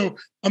want you to know,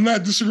 I'm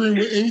not disagreeing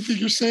with anything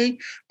you're saying.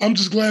 I'm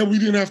just glad we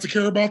didn't have to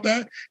care about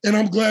that, and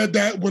I'm glad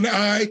that when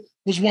I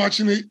was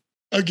watching it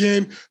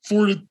again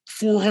for the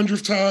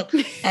 400th time,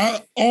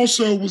 I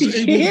also was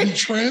able to be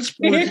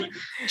transported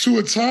to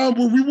a time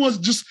where we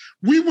went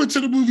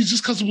to the movie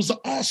just because it was an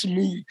awesome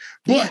movie.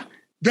 But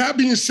that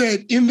being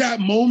said, in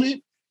that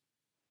moment,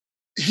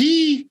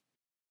 if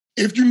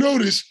you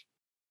notice,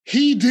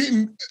 he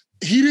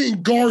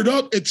didn't guard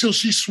up until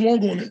she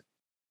swung on it.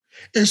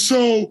 And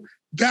so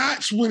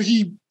that's when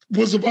he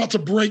was about to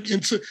break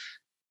into,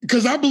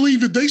 because I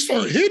believe if they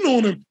started hitting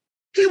on him,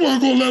 he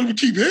wasn't going to let him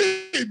keep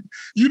hitting.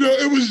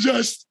 It was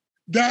just,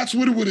 that's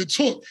what it would have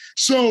took.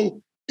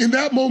 So in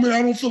that moment,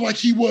 I don't feel like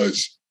he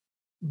was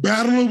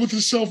battling with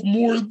himself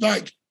more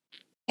like,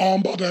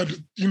 I'm about to have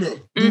to, do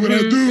what I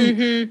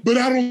do. But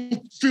I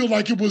don't feel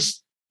like it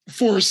was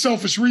for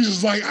selfish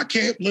reasons. Like, I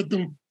can't let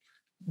them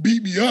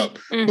beat me up,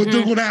 but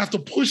they're going to have to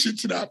push it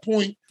to that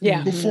point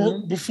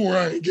before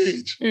I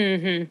engage.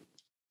 But,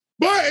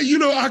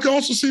 I can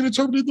also see it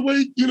interpreted the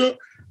way,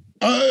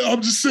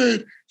 I'm just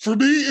saying, for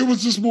me, it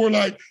was just more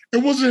like, it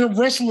wasn't him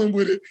wrestling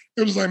with it.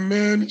 It was like,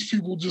 man, these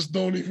people just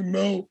don't even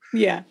know.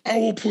 Yeah. I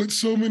will put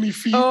so many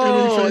feet in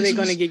their faces. They're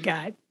going to get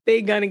God.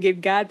 They're going to get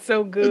God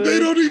so good. They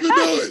don't even know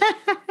it.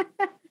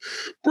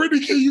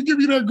 Brittany, can you give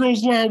me that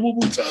girl's line one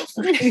more time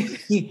for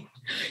me?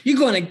 You're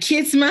going to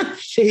kiss my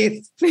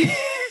face.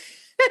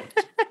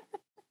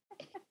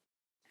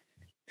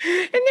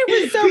 And there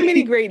were so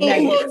many great nuggets.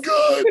 Oh my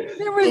God.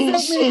 There were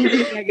so many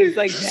great nuggets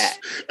like that.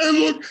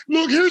 And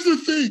look, here's the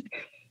thing.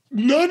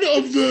 None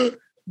of the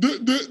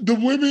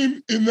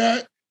women in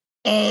that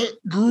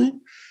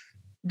group,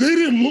 they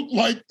didn't look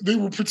like they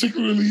were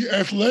particularly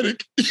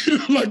athletic,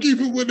 like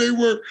even when they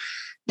were,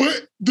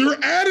 but their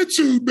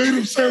attitude made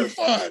them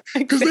satisfied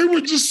because they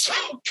were just so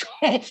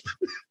confident.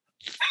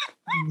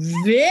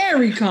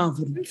 Very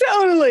confident.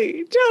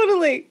 Totally.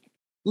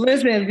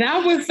 Listen,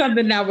 that was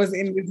something that was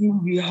in this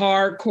movie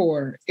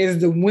hardcore,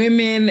 is the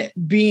women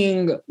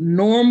being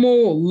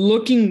normal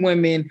looking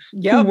women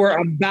who were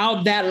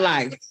about that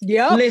life.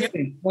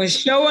 Listen, when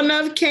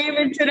Sho'nuff came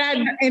into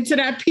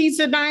that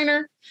pizza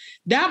diner,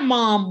 that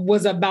mom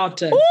was about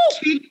to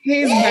kick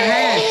his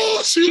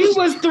behind. She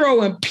was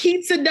throwing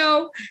pizza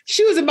dough.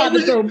 She was about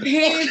to throw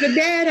pans. The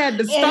dad had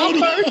to stop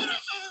her.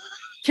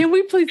 Can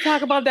we please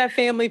talk about that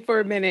family for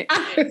a minute?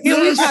 Can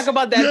we talk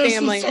about that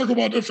family? Let's talk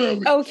about the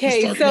family.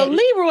 Okay, so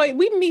Leroy,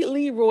 we meet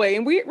Leroy,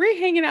 and we're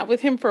hanging out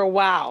with him for a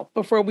while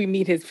before we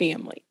meet his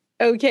family.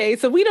 Okay,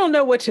 so we don't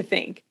know what to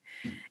think.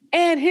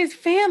 And his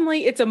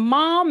family, it's a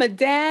mom, a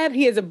dad,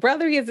 he has a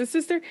brother, he has a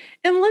sister.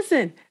 And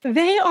listen,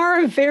 they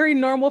are a very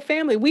normal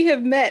family. We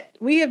have met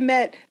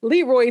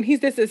Leroy, and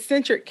he's this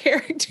eccentric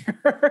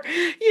character.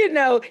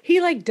 He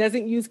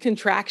doesn't use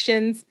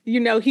contractions. He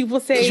will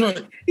say, that's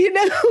right.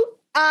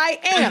 I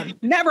am,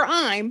 never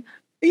I'm,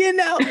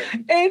 and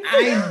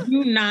I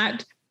do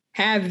not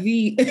have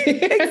the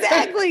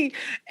exactly.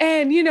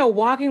 And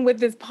walking with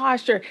this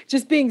posture,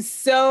 just being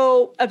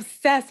so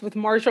obsessed with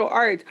martial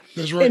arts.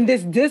 That's right. And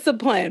this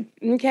discipline.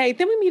 Okay.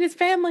 Then we meet his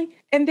family,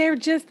 and they're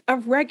just a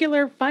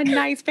regular, fun,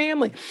 nice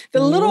family. The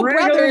little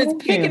brother is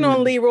picking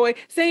on Leroy,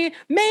 saying,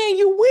 man,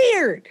 you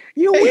weird.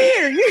 You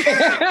weird.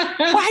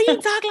 Why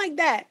you talk like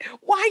that?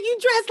 Why you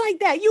dress like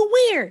that? You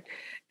weird.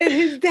 And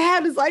his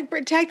dad is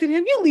protecting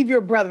him. You leave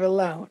your brother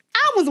alone.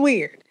 I was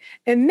weird.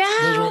 And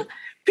now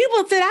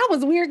people said I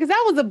was weird because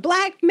I was a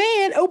black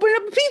man opening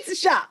up a pizza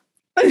shop.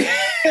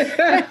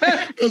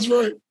 That's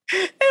right.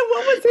 And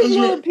what was his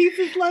little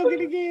pizza slogan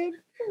again?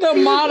 The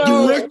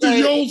motto. Directed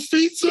your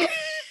pizza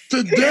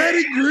to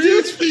Daddy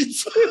Greene's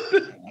Pizza.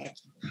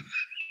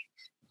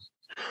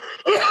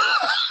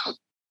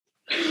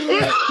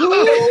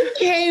 Who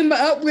came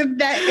up with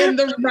that in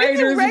the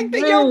writer's room?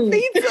 Your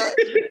pizza.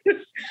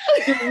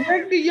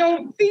 Directed your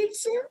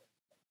pizza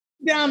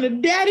down to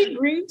Daddy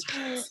Greene's.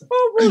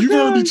 Oh my You've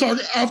God. heard me talk.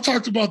 I've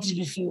talked about this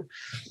before,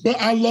 but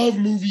I love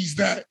movies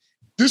that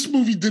this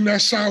movie did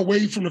not shy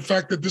away from the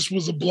fact that this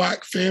was a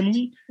black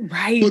family.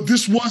 Right. But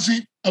this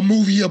wasn't a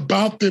movie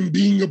about them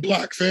being a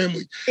black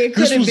family. It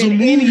could have been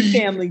any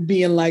family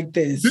being like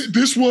this.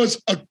 This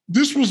was a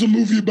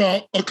movie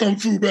about a kung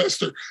fu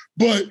master,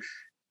 but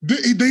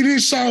they didn't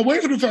shy away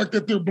from the fact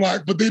that they're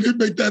black, but they didn't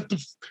make that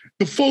the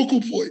focal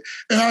point.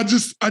 And I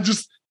just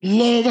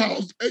love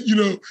how,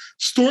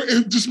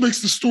 it just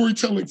makes the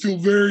storytelling feel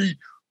very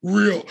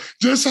real.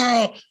 Just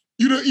how,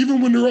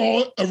 even when they're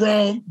all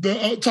around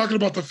talking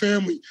about the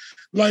family,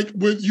 like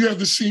when you have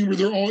the scene where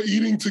they're all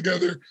eating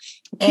together.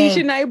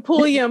 Keisha Knight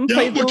Pulliam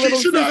played the little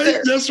sister. Knight,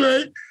 that's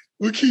right.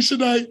 With Keisha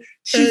Knight.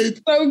 She's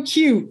so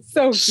cute.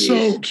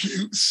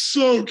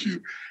 So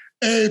cute.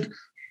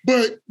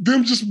 But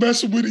them just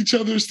messing with each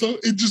other and stuff,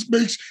 it just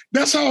makes,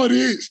 that's how it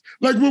is.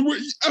 Like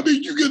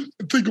you can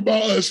think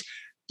about us,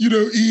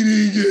 eating,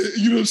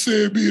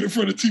 being in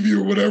front of TV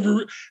or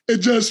whatever,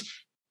 and just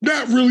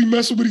not really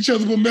messing with each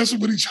other, but messing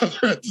with each other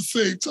at the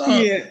same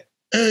time. Yeah.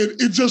 And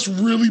it just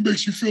really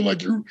makes you feel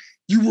like you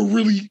were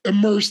really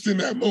immersed in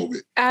that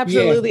moment.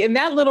 Absolutely. Yeah. And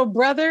that little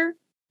brother,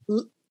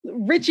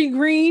 Richie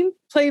Greene,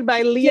 played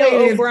by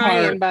Leo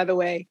O'Brien, by the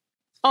way.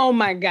 Oh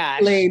my gosh.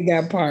 Played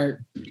that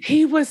part.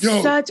 He was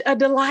such a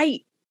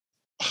delight.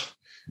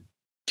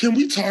 Can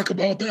we talk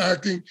about the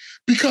acting?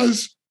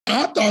 Because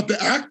I thought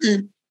the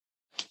acting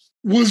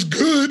was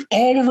good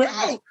all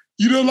around.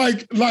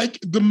 Like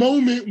the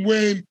moment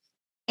when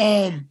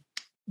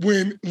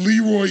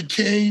Leroy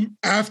came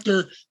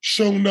after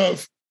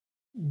Sho'nuff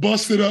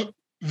busted up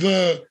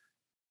the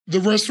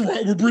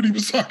restaurant where Brittany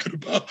was talking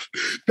about,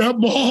 that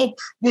mom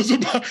was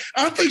about,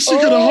 I think she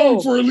could have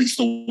hung for at least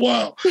a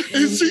while.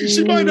 And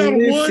she might not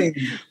have won,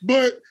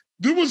 but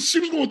she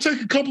was going to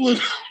take a couple of...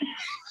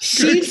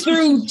 She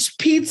threw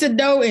pizza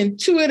dough in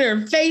two of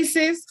their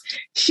faces.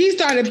 She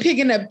started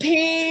picking up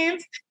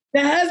pans.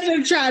 The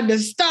husband tried to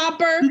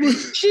stop her.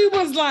 She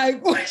was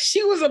like,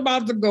 she was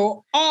about to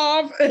go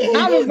off. And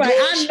I was like,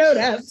 I know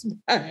that's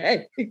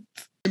right.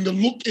 And the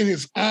look in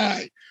his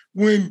eye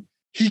when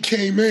he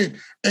came in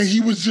and he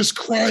was just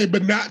crying,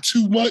 but not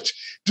too much.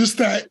 Just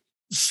that,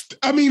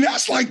 I mean,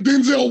 that's like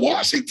Denzel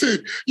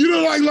Washington. You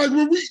know, like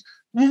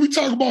when we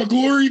talk about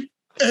Glory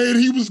and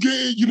he was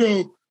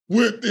getting,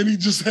 whipped and he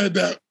just had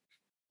that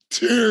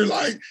tear,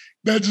 like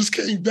that just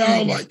came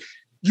down. Like,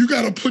 you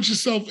got to put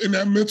yourself in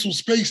that mental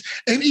space.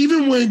 And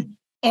even when,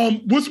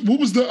 what's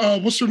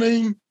her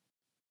name?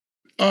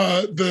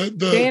 The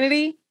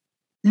Vanity?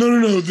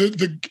 No.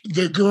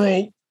 The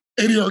girl,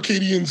 Eddie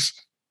Arcadian's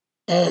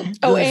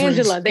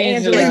Angela, the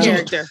Angela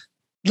character.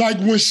 Like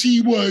when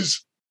she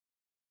was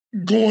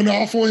going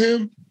off on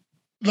him,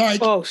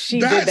 like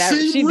she did that.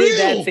 She did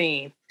that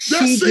scene.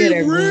 She did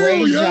a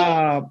great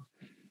job.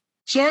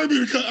 Sorry,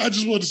 because I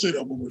just wanted to say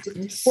that one more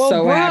thing. Well,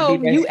 so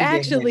bro, you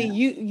actually,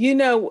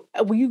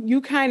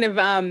 you kind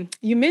of,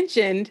 you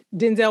mentioned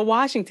Denzel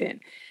Washington.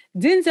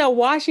 Denzel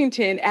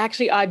Washington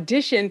actually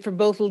auditioned for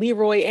both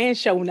Leroy and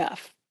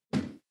Sho'nuff.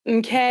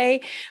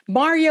 Okay.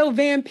 Mario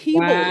Van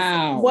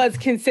Peebles was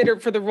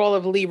considered for the role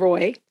of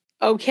Leroy.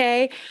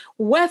 Okay.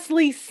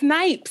 Wesley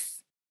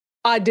Snipes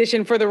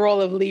auditioned for the role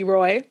of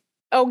Leroy.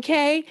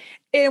 Okay.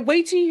 And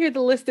wait till you hear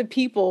the list of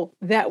people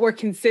that were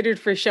considered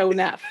for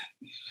Sho'nuff.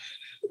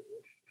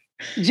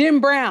 Jim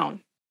Brown,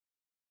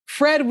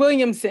 Fred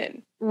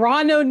Williamson,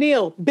 Ron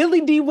O'Neal, Billy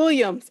D.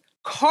 Williams,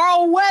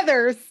 Carl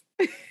Weathers,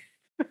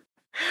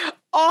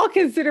 all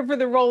considered for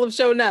the role of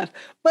Sho'nuff.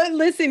 But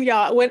listen,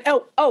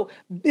 y'all,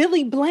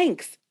 Billy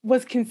Blanks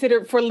was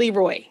considered for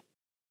Leroy.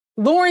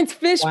 Lawrence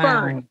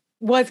Fishburne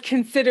was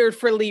considered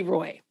for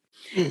Leroy.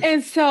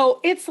 And so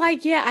it's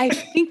like, I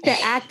think the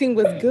acting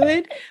was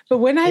good. But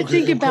when I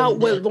think about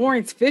what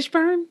Lawrence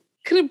Fishburne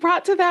could have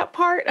brought to that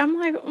part, I'm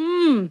like,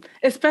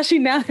 especially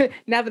now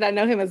that I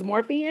know him as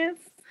Morpheus,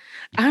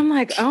 I'm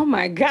like, oh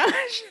my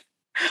gosh,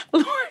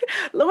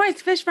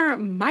 Lawrence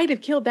Fishburne might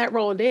have killed that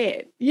role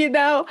dead, And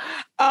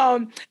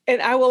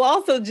I will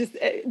also just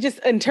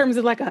in terms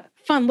of like a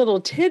fun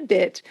little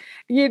tidbit,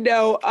 I've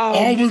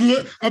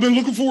been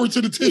looking forward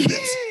to the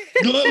tidbits.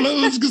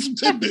 Let's get some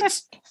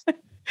tidbits.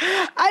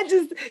 I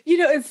just,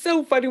 it's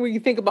so funny when you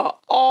think about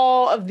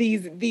all of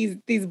these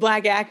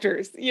Black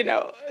actors,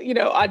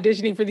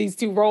 auditioning for these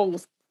two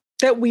roles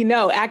that we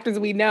know, actors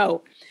we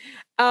know.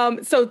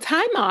 So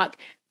Taimak,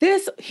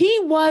 he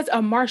was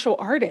a martial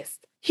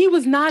artist. He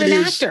was not an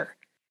actor.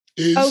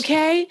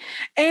 Okay.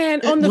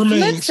 And on the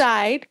flip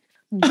side,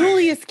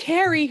 Julius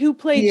Carry, who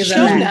played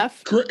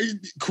Sho'nuff.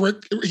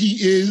 Correct. He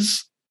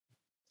is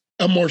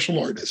a martial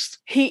artist.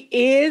 He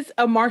is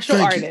a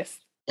martial artist.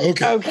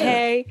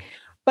 Okay.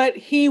 But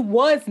he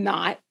was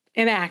not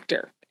an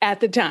actor at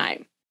the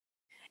time.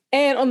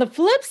 And on the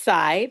flip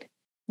side,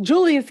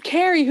 Julius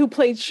Carry, who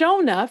played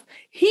Sho'nuff,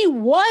 he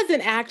was an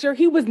actor.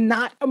 He was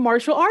not a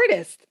martial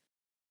artist.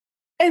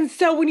 And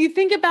so when you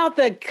think about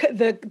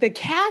the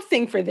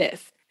casting for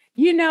this,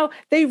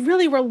 they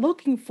really were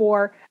looking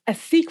for a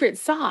secret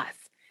sauce.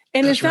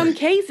 And in some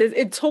cases,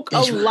 it took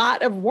a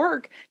lot of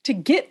work to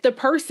get the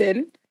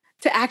person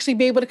to actually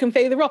be able to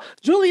convey the role.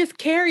 Julius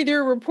Carry, there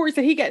are reports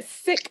that he got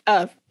sick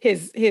of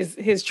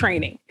his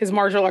training, his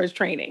martial arts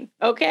training,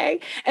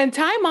 okay? And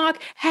Taimak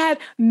had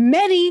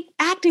many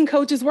acting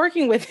coaches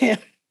working with him.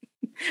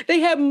 They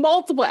had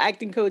multiple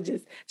acting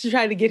coaches to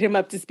try to get him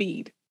up to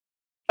speed,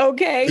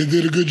 okay? They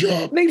did a good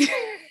job.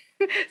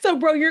 So,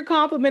 bro, you're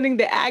complimenting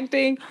the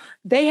acting.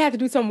 They had to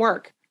do some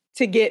work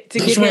to get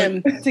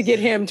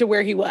him to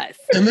where he was.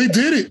 And they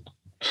did it.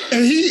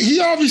 And he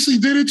obviously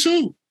did it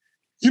too.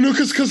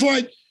 Because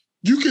like,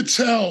 you could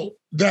tell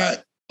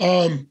that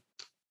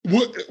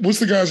what's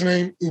the guy's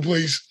name who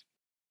plays?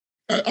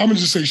 I'm gonna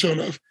just say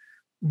Sho'nuff,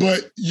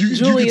 but you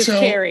could tell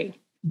Carey.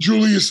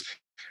 Julius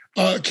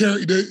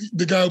Carry,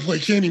 the guy who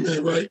played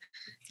Candyman, right?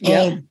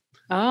 Yeah.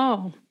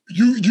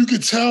 You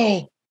could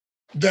tell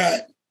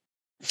that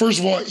first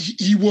of all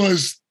he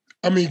was.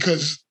 I mean,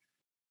 because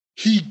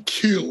he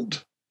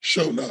killed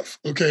Sho'nuff.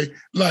 Okay,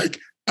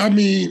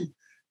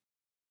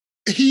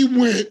 he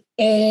went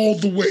all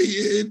the way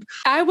in.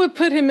 I would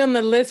put him on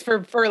the list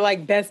for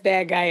like best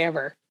bad guy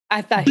ever.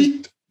 I thought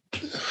he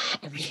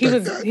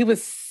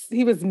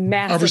was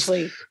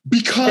massively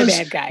the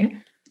bad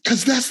guy.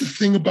 Because that's the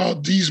thing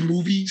about these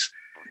movies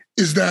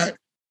is that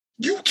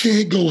you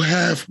can't go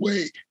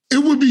halfway.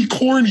 It would be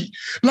corny.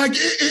 Like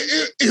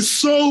it's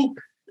so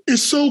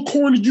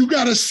corny. You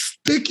gotta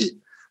stick it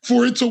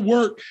for it to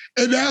work.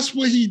 And that's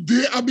what he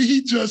did. I mean,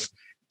 he just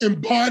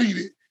embodied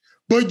it.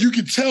 But you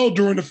could tell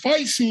during the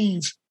fight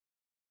scenes,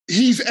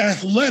 he's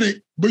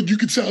athletic, but you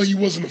could tell he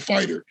wasn't a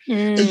fighter.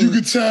 And you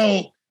could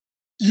tell,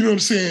 you know what I'm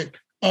saying,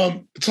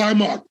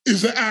 Taimak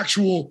is an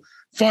actual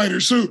fighter.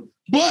 So,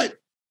 but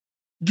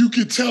you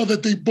could tell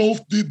that they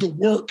both did the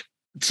work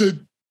to,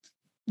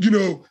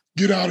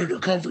 get out of their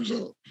comfort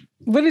zone.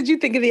 What did you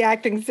think of the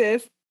acting,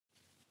 sis?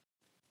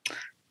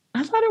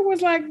 I thought it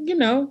was like,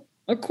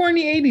 a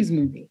corny 80s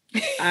movie.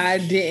 I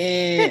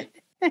didn't.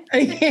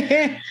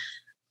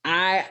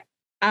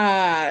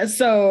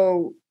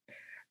 So,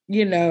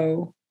 you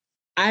know,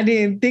 I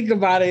didn't think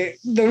about it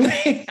the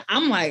way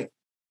I'm like,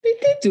 they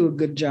did do a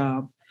good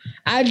job.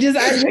 I was just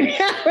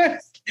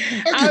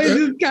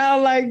kind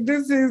of like,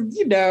 this is,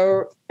 you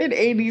know, an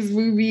 80s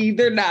movie.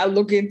 They're not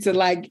looking to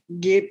like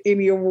get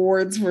any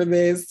awards for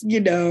this, you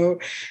know.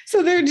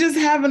 So they're just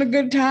having a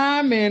good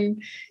time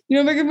and, you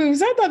know, making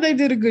movies. I thought they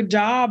did a good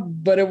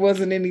job, but it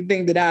wasn't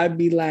anything that I'd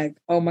be like,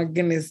 oh my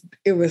goodness,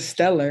 it was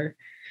stellar.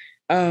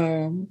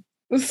 So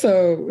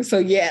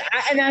yeah,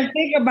 I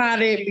think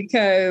about it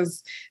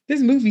because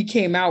this movie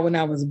came out when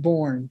I was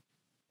born.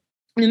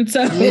 And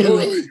so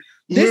literally.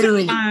 This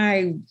is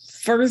my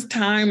first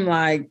time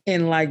like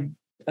in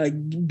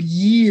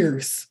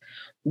years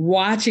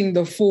watching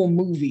the full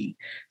movie.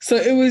 So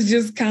it was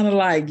just kind of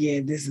like,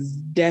 yeah, this is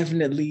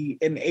definitely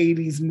an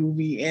 80s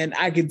movie. And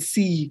I could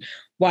see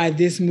why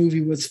this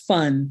movie was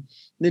fun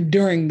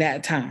during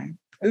that time.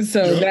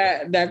 So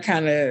that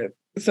kind of,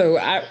 so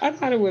I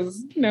thought it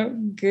was, you know,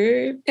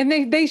 good. And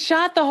they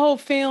shot the whole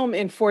film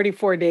in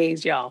 44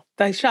 days, y'all.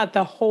 They shot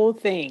the whole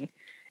thing.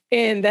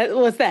 And that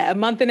was a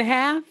month and a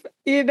half,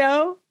 you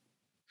know?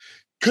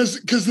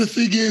 Because the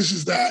thing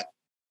is that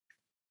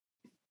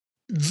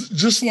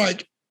just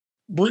like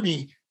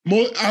Brittany,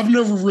 I've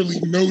never really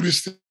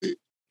noticed it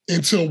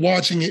until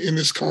watching it in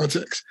this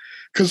context.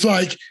 Because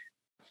like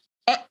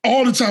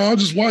all the time, I'll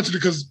just watch it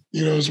because,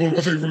 you know, it's one of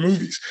my favorite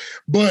movies.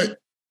 But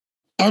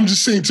I'm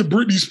just saying, to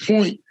Brittany's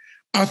point,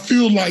 I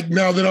feel like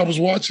now that I was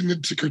watching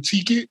it to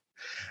critique it,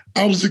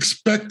 I was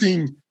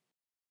expecting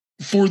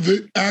for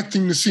the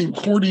acting to seem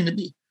corny to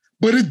me,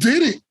 but it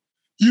didn't.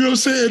 You know what I'm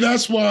saying?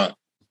 That's why.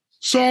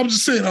 So I'm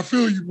just saying, I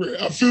feel you,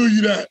 Brett. I feel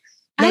you that.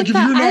 Like,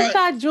 I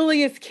thought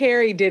Julius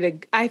Carry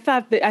I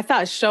thought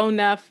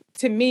Sho'nuff,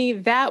 to me,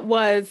 that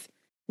was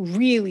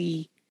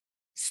really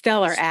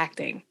stellar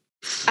acting.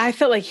 I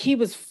felt like he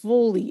was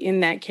fully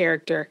in that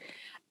character.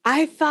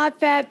 I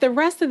thought that the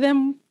rest of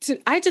them,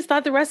 I just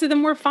thought the rest of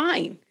them were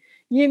fine.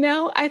 You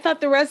know, I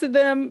thought the rest of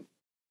them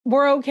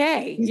were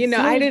okay. You know,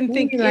 I didn't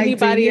think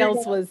anybody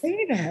else was.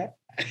 Say that.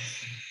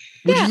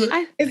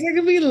 Yeah, it's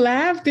making me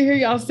laugh to hear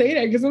y'all say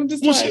that because I'm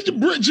just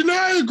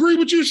Janai agreed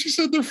with you. She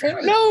said they're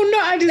fine. No,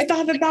 I just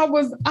thought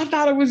I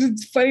thought it was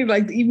just funny.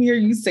 Like even hear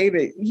you say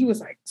that he was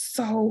like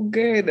so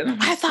good.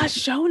 And I thought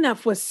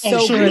Sho'nuff was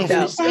so good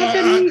though.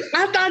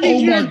 I thought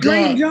he did a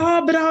great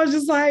job, but I was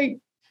just like,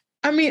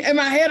 I mean, in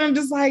my head, I'm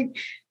just like,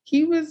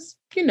 he was,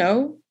 you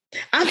know,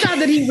 I thought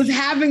that he was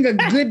having a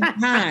good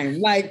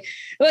time. Like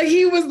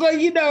he was like,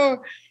 you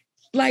know,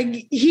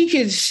 like he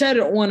could shut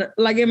it on,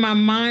 like in my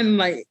mind,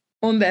 like,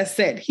 on that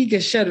set, he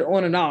could shut it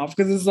on and off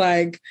because it's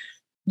like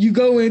you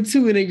go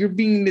into it and you're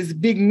being this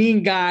big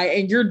mean guy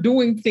and you're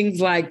doing things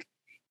like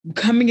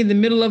coming in the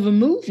middle of a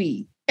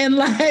movie and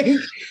like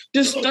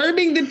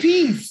disturbing the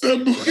peace.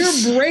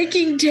 You're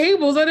breaking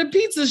tables at a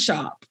pizza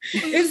shop.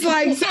 It's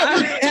like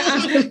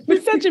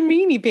with such a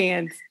meanie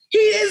pants.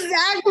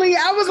 Exactly.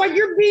 I was like,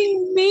 you're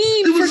being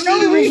mean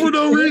for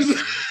no reason.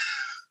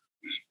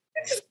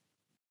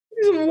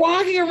 Just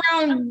walking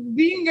around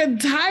being a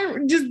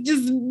tyrant,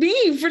 just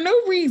being for no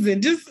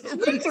reason. Just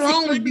what's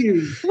wrong with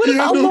you? What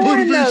about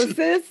Lauren though,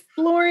 sis?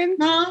 Lauren?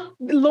 Huh?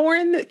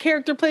 Lauren, the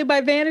character played by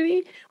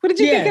Vanity. What did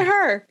you think of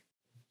her?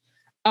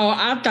 Oh,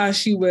 I thought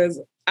she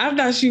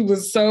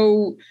was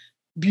so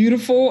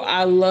beautiful.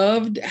 I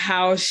loved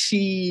how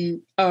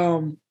she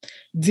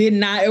did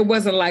not, it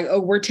wasn't like, oh,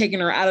 we're taking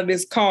her out of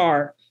this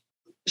car.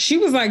 She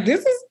was like,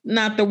 this is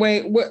not the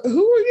way, who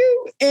are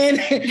you?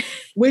 And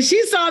when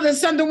she saw that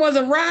something was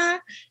awry,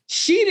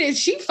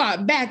 she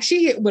fought back.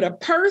 She hit with a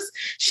purse.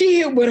 She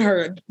hit with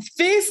her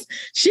fist.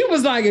 She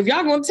was like, if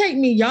y'all gonna take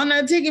me, y'all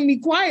not taking me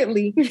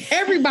quietly,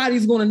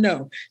 everybody's gonna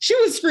know. She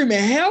was screaming,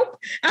 help.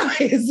 I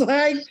said,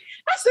 I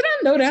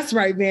know that's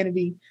right,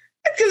 Vanity.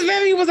 Because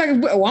Vanity was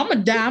like, well, I'm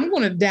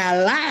gonna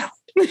die loud.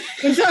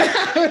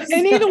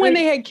 And even when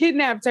they had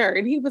kidnapped her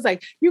and he was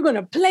like, you're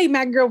gonna play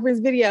my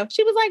girlfriend's video,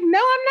 she was like, no,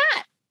 I'm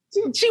not.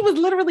 She was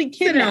literally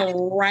kidnapped.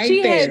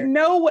 Had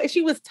no way.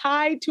 She was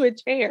tied to a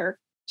chair.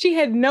 She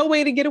had no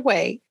way to get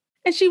away.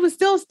 And she was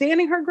still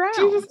standing her ground.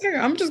 She was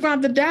there. I'm just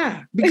going to have to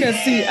die because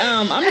see,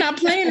 I'm not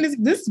playing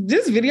this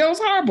video is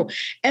horrible.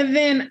 And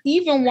then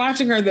even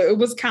watching her, though, it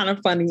was kind of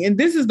funny. And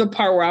this is the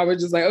part where I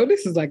was just like, oh,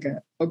 this is like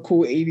a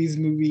cool 80s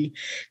movie.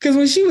 Because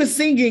when she was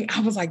singing, I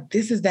was like,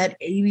 this is that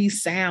 80s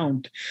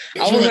sound.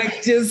 I was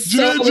like, just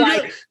so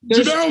like,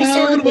 there's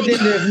tone, but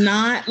then there's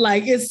not.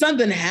 Like, it's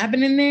something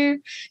happening there.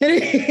 And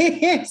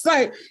it's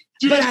like,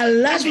 but I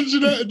love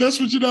it. That's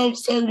what Janai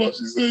was talking about.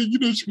 She said, you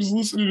know, she was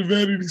listening to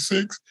Vanity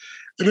 6.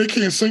 And they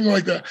can't sing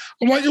like that.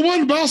 I'm like, it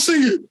wasn't about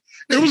singing.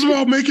 It was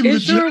about making the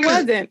sure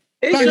wasn't.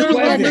 It was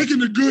about making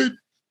the good,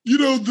 you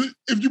know,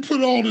 if you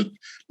put all the,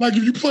 like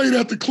if you played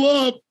at the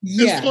club,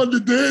 it's fun to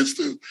dance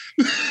to.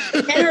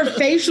 And her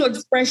facial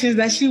expressions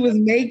that she was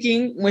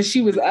making when she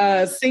was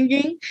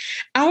singing,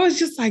 I was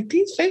just like,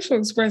 these facial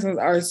expressions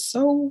are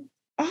so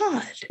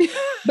odd.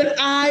 But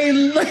I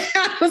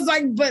was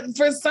like, but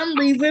for some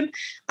reason,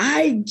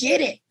 I get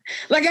it.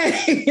 Like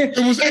it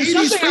was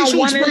 80s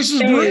facial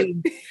expressions, Brett.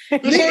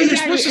 That's how you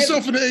express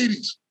yourself in the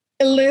 80s.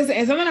 Listen,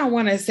 and something I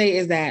want to say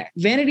is that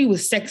Vanity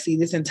was sexy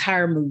this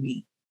entire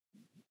movie,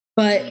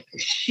 but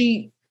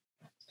she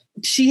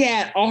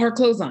had all her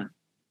clothes on.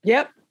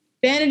 Yep.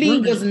 Vanity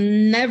was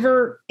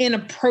never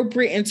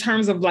inappropriate in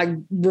terms of like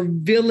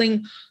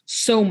revealing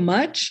so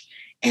much.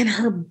 And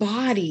her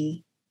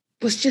body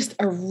was just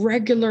a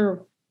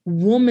regular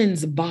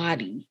woman's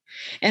body.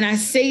 And I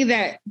say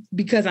that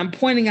because I'm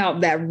pointing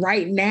out that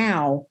right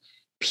now,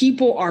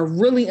 people are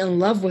really in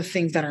love with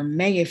things that are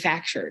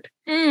manufactured.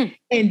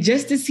 And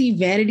just to see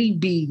Vanity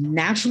be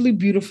naturally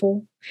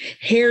beautiful,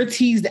 hair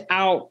teased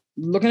out,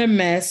 looking a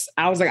mess.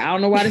 I was like, I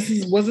don't know why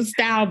this was a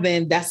style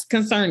then. That's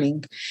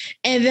concerning.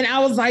 And then I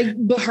was like,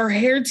 but her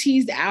hair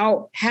teased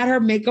out, had her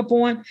makeup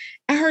on,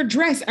 and her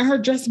dress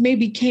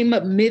maybe came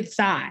up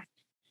mid-thigh.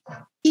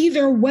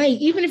 Either way,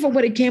 even if it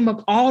would have came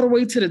up all the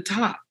way to the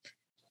top,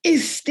 it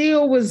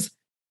still was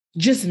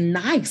just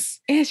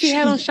nice. And she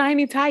had on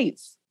shiny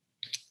tights.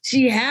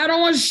 She had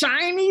on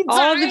shiny tights.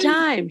 All the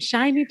time,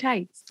 shiny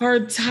tights.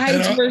 Her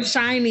tights were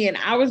shiny. And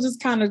I was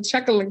just kind of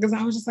chuckling because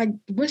I was just like,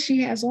 what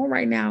she has on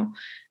right now,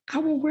 I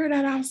will wear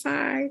that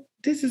outside.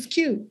 This is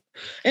cute.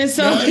 And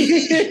so... I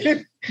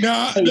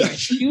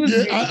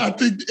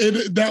think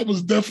that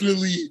was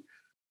definitely...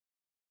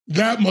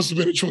 That must have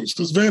been a choice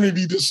because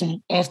Vanity did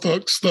some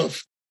off-the-hook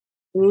stuff.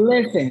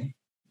 Listen,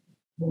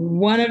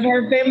 one of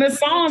her famous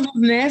songs was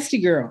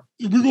Nasty Girl.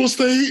 We're gonna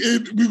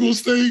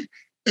stay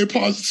in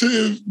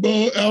positive,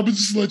 but I'll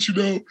just let you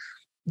know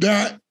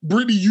that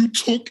Brittany, you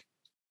took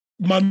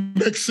my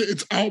next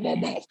sentence out of my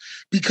mouth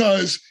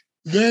because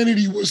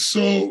Vanity was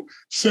so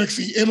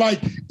sexy. And like,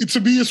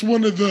 to me, it's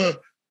one of the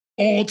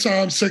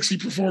all-time sexy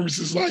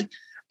performances. Like,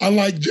 I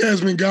like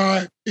Jasmine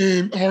Guy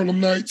in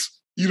Harlem Nights.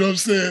 You know what I'm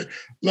saying?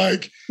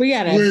 Like, we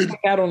gotta put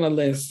that on the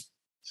list.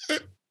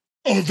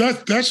 Oh,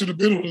 that should have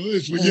been on the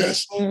list, but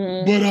yes.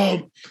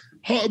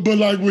 But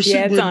like when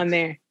it's on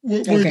there.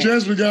 When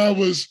Jasmine Guy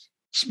was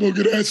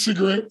smoking that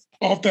cigarette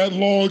off that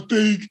long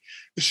thing,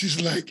 and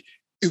she's like,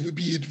 it would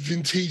be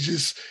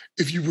advantageous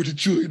if you were to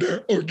join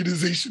our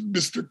organization,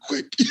 Mr.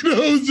 Quick. You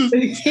know, it's just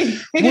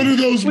one of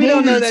those we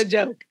moments. don't know that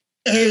joke.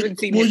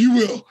 You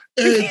will.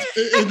 And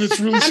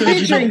it's really sad.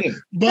 Picturing it.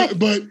 But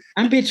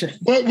I'm picturing.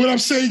 But what I'm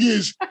saying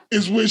is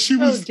when she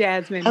was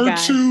Jasmine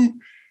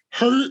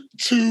her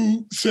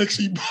two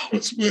sexy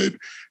moments when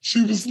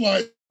she was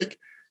like, oh,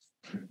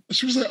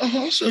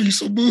 I'll show you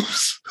some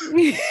moves.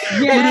 Yes.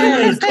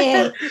 In the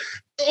car.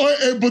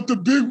 But the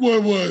big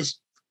one was,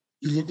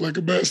 you look like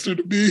a bastard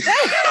to me.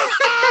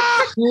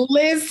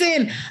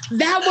 Listen,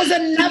 that was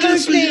another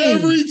thing.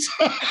 Every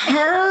time.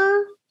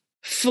 Her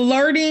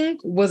flirting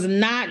was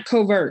not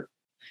covert.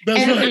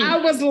 That's right. I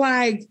was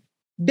like,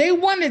 they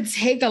want to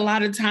take a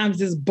lot of times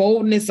this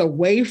boldness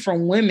away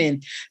from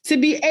women to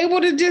be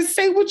able to just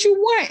say what you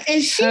want.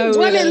 And she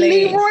wanted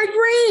Leroy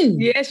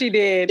Greene. Yeah, she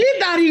did. She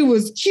thought he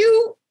was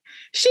cute.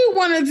 She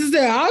wanted to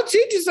say, I'll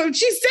teach you some.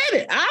 She said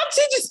it. I'll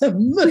teach you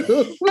some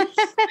moves.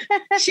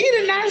 She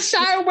did not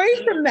shy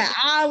away from that.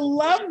 I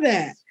love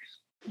that.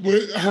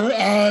 With her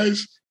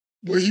eyes,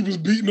 where he was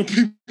beating the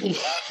people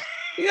up.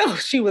 Oh,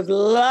 she was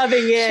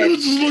loving it. She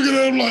was just looking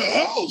at him like,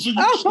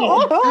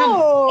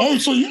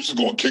 so you just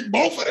gonna kick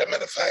both of them in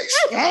the face.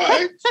 All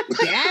right.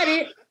 Got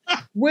it.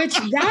 Which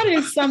that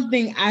is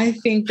something I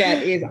think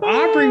that is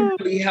Aubrey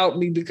really helped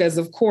me because,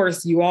 of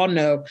course, you all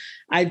know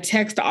I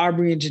text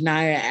Aubrey and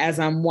Genia as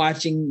I'm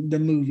watching the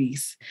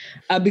movies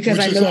because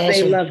I know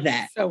they love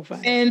that. So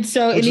fun. And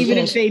so, and even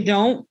if they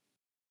don't,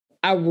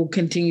 I will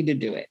continue to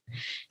do it.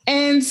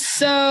 And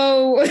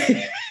so...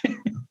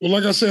 Well,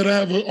 like I said, I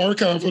have an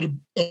archive of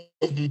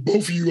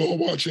both of you all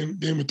watching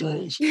Game of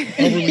Thrones.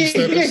 I'll release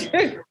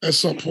that at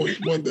some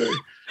point one day.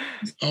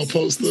 I'll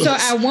post those. So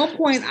at one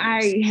point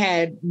I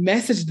had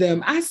messaged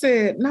them. I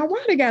said, now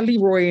why they got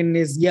Leroy in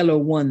this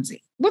yellow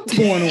onesie? What's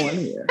going on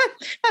here?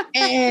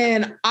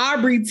 And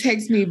Aubrey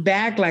texts me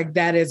back like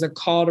that is a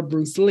call to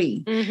Bruce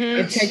Lee.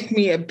 And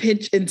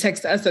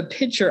text us a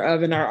picture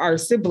of in our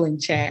sibling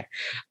chat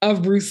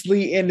of Bruce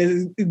Lee in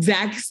the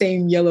exact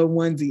same yellow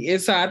onesie. And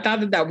so I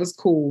thought that was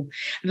cool.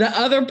 The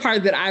other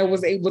part that I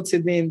was able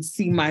to then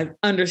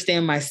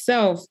understand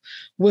myself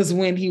was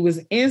when he was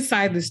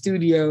inside the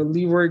studio,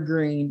 Leroy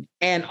Greene,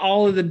 and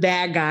all of the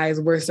bad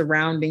guys were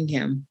surrounding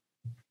him.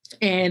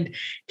 And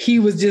he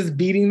was just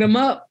beating them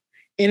up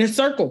in a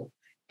circle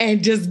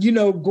and just,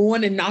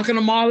 going and knocking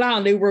them all out.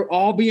 And they were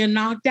all being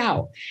knocked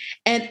out.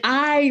 And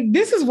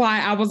this is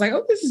why I was like,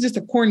 oh, this is just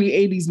a corny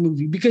 80s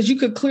movie, because you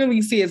could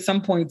clearly see at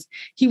some points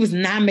he was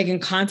not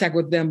making contact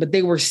with them, but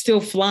they were still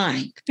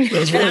flying.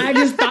 That's right. And I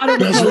just thought it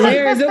was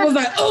hilarious. Right. It was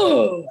like,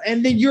 oh,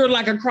 and then you're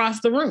like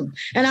across the room.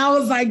 And I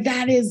was like,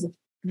 I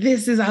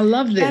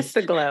love this. That's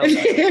the glow.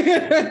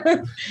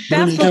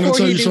 That's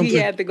before you knew he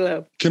had the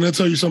glow. Can I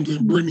tell you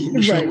something, Brittany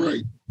Michelle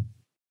Wright?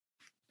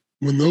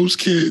 When those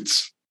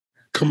kids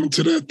come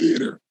into that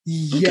theater,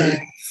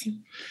 okay, yes.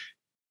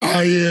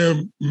 I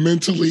am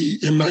mentally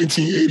in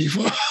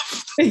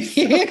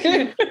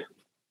 1985.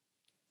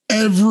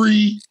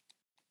 Every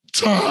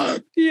time.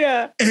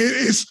 Yeah.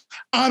 And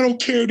I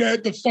don't care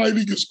that the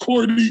fighting is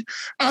corny.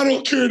 I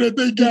don't care that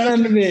they got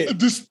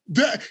this,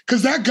 that,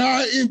 because that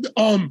guy in,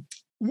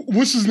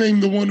 what's his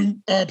name? The one who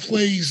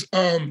plays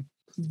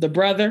the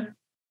brother?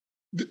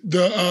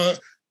 The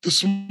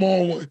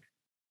small one.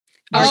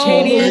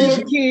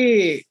 Arcadian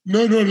kid.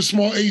 No, the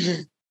small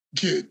Asian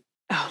kid.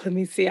 Oh, let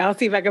me see. I'll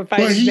see if I can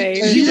find his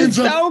name. He was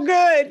so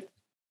good.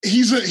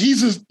 He's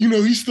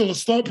still a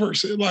stunt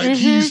person. Like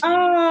he's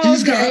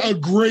got a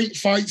great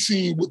fight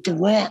scene with The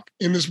Rock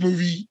in this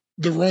movie,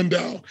 The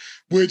Rundown,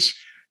 which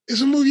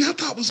is a movie I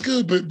thought was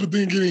good, but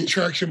didn't get any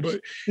traction. But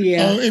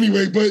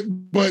anyway,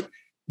 but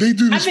they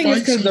do this. I think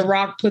it's because The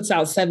Rock puts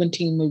out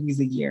 17 movies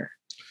a year.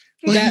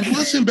 But he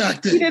wasn't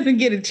back then. He doesn't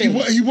get a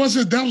chance. He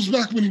wasn't. That was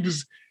back when he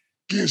was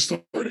getting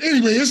started.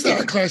 Anyway, it's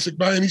not a classic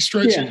by any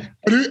stretch. Yeah.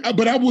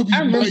 But I would be. I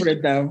remember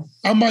it though.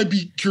 I might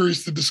be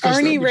curious to discuss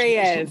Ernie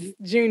Reyes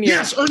Jr.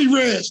 Yes, Ernie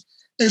Reyes.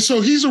 And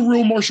so he's a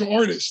real martial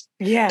artist.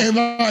 Yeah. And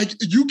like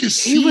you can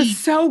see. He was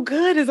so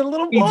good as a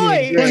little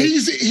boy. But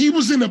he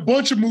was in a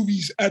bunch of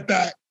movies at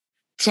that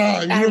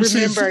time. You know what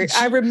I'm saying?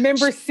 I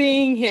remember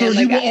seeing him. So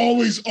he will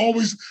always,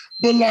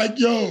 but like,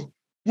 yo,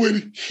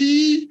 when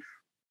he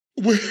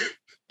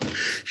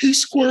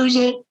squares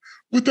up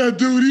with that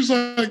dude, he's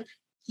like,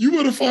 you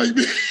want to fight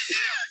me?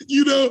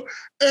 You know?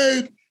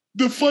 And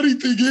the funny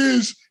thing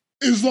is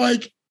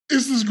like,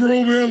 it's this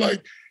grown man,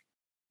 like,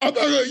 I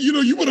thought,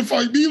 you want to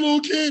fight me, little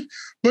kid?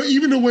 But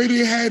even the way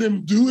they had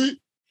him do it,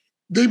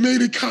 they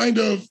made it kind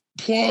of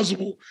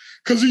plausible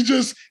because he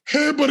just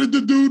headbutted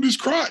the dude in his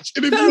crotch.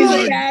 And if you're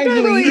a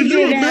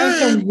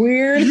man,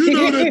 you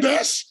know that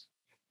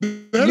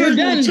ain't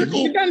gonna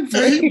tickle.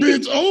 And he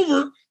bends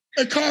over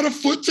and caught a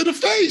foot to the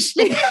face.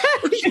 But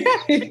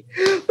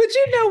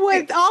you know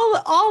what?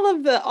 All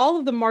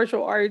of the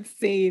martial arts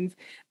scenes,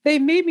 they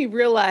made me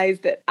realize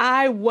that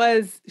I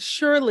was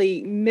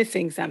surely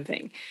missing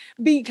something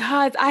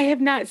because I have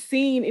not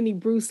seen any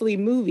Bruce Lee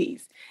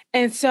movies.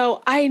 And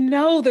so I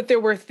know that there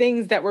were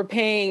things that were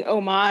paying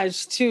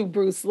homage to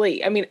Bruce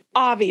Lee. I mean,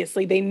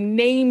 obviously, they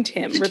named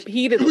him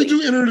repeatedly. Can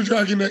we do Enter the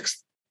Dragon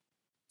next?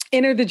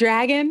 Enter the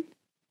Dragon?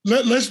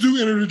 Let's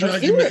do Enter the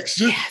Dragon next.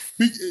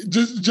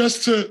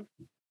 Just to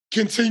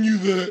continue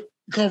the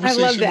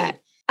conversation.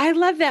 I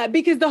love that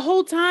because the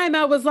whole time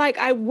I was like,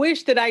 I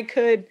wish that I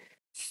could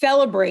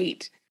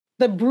celebrate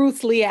the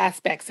Bruce Lee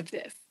aspects of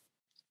this.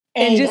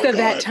 And just at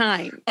that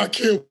time. I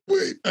can't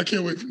wait. I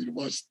can't wait for you to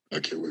watch. I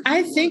can't wait.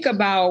 I think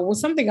about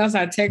something else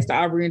I texted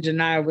Aubrey and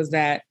Janiyah was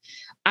that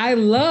I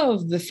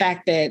love the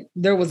fact that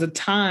there was a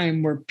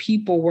time where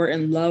people were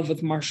in love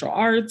with martial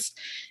arts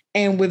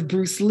and with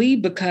Bruce Lee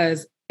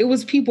because it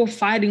was people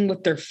fighting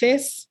with their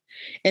fists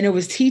and it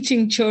was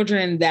teaching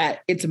children that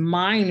it's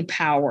mind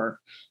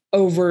power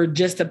over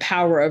just the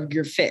power of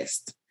your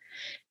fist.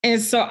 And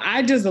so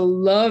I just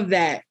love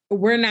that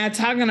we're not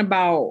talking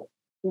about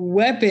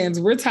weapons.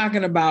 We're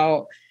talking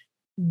about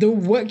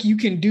what you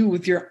can do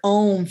with your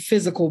own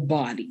physical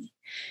body.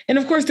 And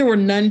of course, there were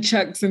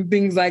nunchucks and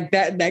things like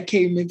that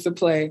came into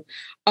play.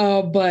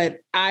 But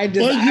I just...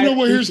 Well, you know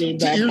what? Here's the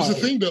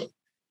thing, though.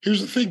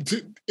 Here's the thing.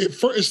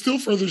 It still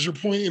furthers your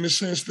point in the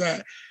sense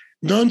that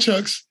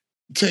nunchucks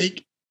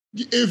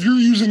if you're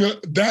using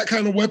that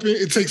kind of weapon,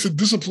 it takes a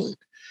discipline.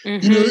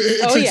 Mm-hmm.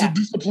 It takes a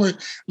discipline.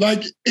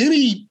 Like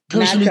any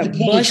person who can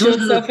pull a trigger.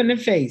 Yourself in the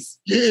face.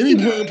 Yeah, any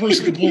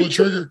person can pull a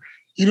trigger.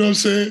 You know what I'm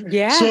saying?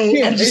 Yeah. So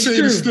I'm just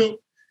saying it's still,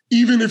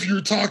 even if you're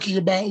talking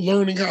about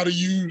learning how to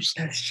use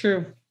that's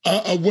true.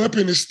 A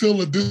weapon is still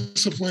a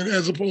discipline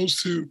as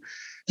opposed to,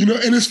 and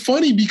it's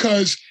funny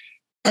because,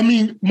 I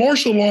mean,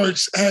 martial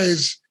arts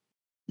has,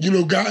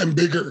 gotten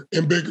bigger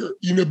and bigger.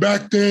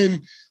 Back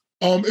then,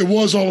 it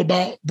was all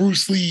about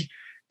Bruce Lee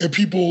and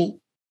people,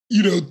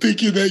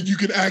 thinking that you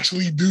could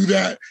actually do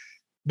that.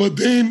 But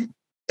then,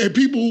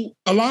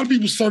 a lot of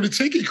people started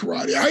taking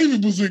karate. I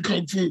even was in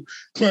Kung Fu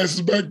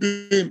classes back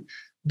then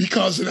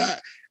because of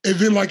that. And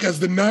then like as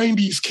the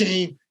 90s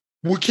came,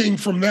 what came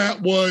from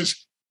that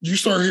was you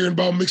start hearing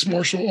about mixed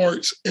martial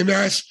arts. And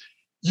that's,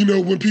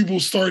 when people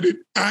started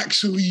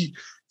actually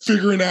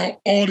figuring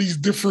out all these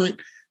different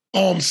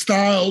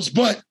styles.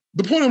 But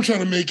the point I'm trying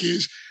to make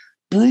is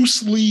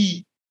Bruce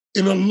Lee,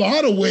 in a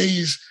lot of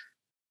ways,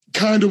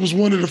 kind of was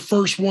one of the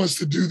first ones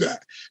to do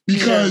that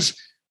because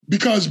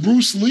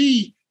Bruce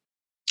Lee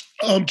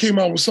came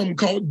out with something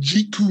called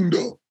Jeet Kune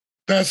Do.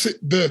 That's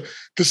it, the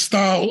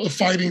style of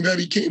fighting that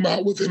he came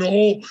out with. And the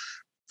whole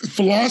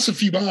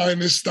philosophy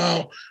behind this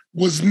style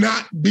was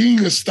not being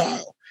a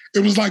style. It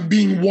was like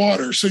being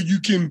water, so you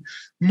can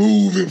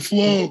move and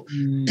flow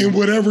in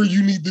whatever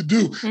you need to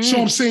do.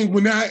 So I'm saying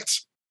when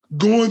that's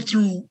going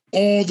through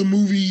all the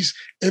movies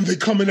and they're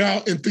coming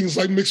out and things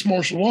like mixed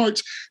martial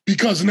arts,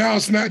 because now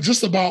it's not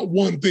just about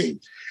one thing.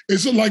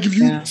 It's like if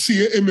you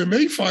see an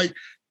MMA fight,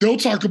 they'll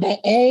talk about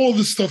all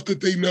the stuff that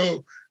they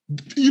know,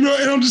 and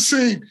I'm just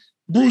saying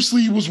Bruce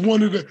Lee was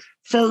one of the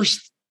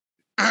first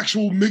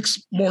actual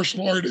mixed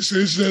martial artists.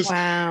 It's just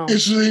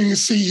interesting to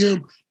see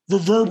him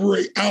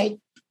reverberate out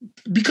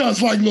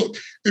because, like, look,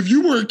 if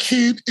you were a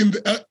kid in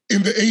the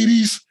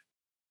 80s,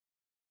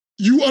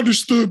 you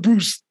understood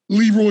Bruce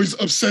Leroy's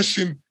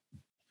obsession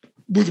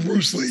with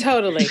Bruce Lee.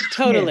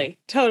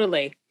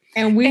 Totally.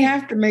 And we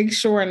have to make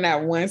sure in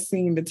that one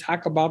scene to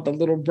talk about the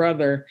little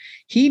brother.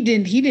 He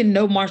didn't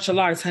know martial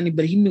arts, honey,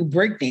 but he knew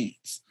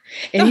breakdance.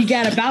 And he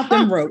got about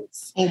them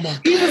ropes. Oh my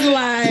God. He was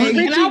like,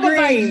 Richie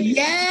Greene,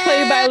 yeah.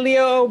 played by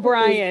Leo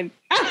O'Brien.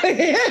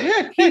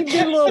 He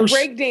did a little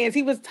breakdance.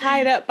 He was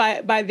tied up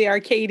by the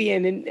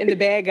Arcadian and the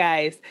bad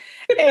guys.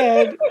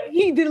 And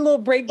he did a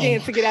little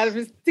breakdance to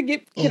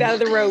get out of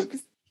the ropes.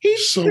 He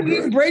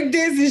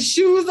breakdanced his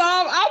shoes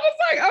off. I was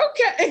like,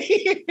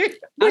 okay.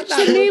 But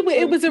to me,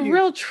 it was a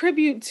real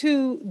tribute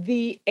to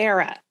the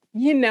era.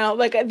 You know,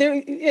 like there,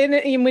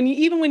 and when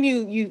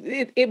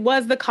it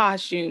was the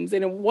costumes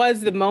and it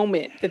was the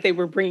moment that they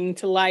were bringing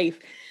to life,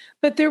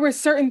 but there were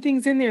certain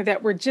things in there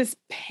that were just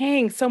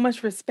paying so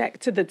much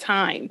respect to the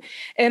time.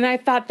 And I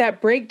thought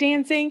that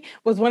breakdancing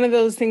was one of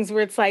those things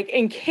where it's like,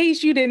 in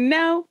case you didn't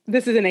know,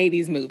 this is an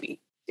 80s movie.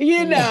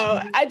 You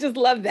know, I just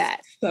love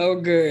that. So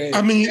good.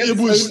 I mean, it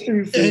was,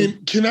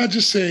 and can I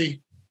just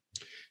say,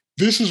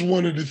 this is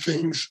one of the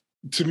things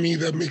to me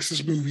that makes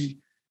this movie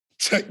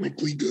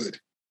technically good.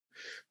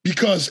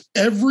 Because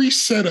every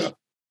setup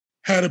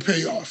had a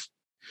payoff.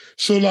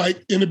 So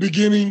like in the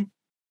beginning,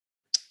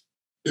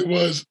 it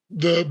was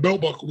the belt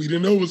buckle. We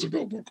didn't know it was a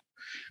belt buckle.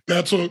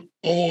 That's a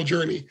whole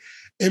journey.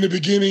 In the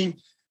beginning,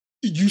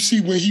 you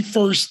see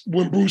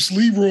when Bruce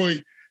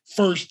Leroy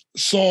first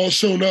saw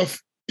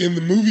Sho'nuff in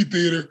the movie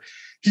theater,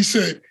 he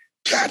said,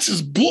 catch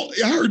his bullet.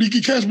 I heard he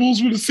could catch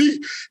bullets with his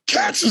teeth.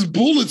 Catch his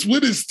bullets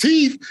with his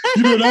teeth.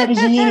 You know, that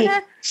was a little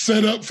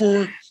setup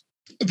for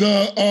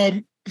the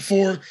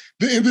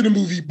end of the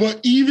movie. But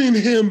even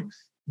him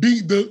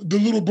being the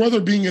little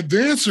brother being a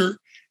dancer,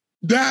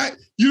 that,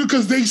 you know,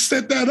 because they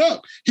set that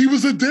up. He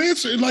was a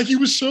dancer. Like he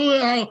was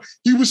showing how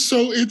he was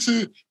so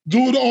into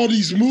doing all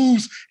these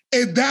moves.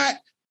 And that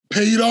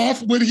paid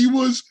off when he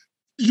was,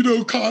 you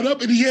know, caught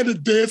up and he had to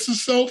dance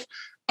himself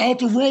out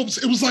the ropes.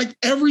 It was like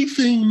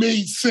everything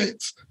made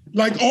sense.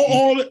 Like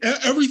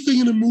everything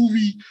in the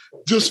movie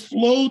just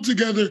flowed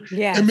together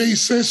and made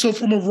sense. So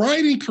from a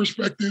writing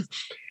perspective,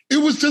 it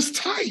was just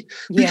tight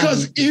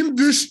because in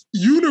this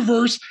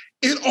universe,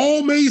 it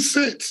all made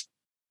sense.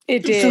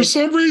 It did. For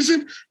some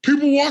reason,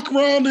 people walk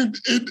around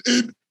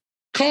in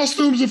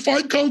costumes and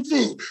fight kung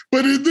fu.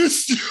 But in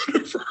this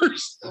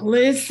universe...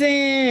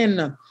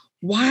 Listen,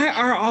 why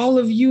are all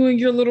of you and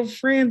your little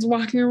friends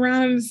walking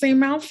around in the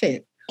same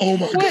outfit? Oh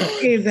my God.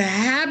 What is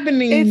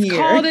happening here? It's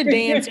called a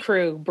dance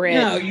crew, Brett.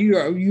 No,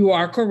 you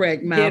are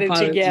correct. My Get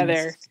apologies. it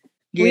together.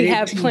 We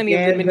have plenty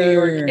of them in New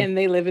York and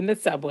they live in the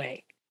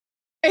subway.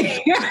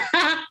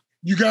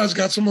 You guys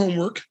got some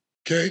homework,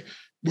 okay?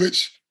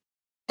 Which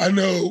I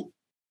know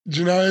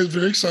Genia is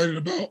very excited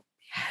about.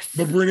 Yes.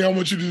 But Brittany, I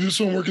want you to do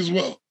some homework as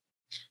well.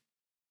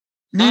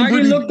 I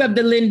already looked up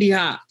the Lindy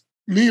Hop.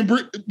 Me and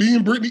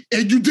Brittany,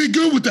 and you did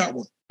good with that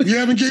one. We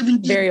haven't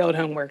given very old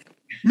homework.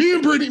 Me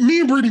and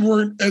Brittany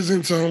weren't as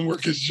into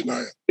homework as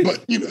Genia.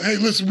 But you know, hey,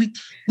 listen, we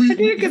I did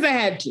it because I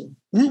had to.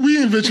 We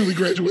eventually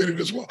graduated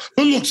as well.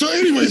 But look, so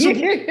anyway, so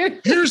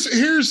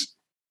here's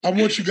I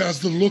want you guys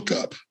to look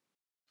up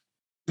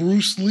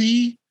Bruce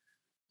Lee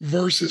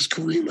versus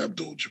Kareem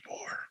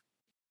Abdul-Jabbar.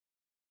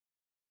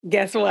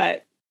 Guess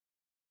what?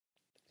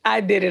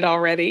 I did it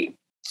already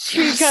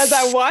because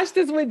I watched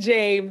this with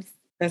James.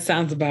 That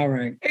sounds about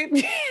right.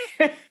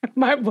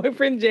 My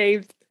boyfriend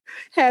James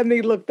had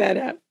me look that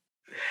up.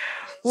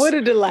 What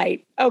a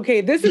delight.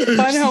 Okay, this is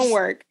fun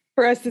homework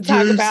for us to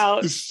talk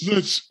about.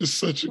 It's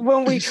such a,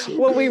 when we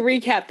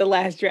recap The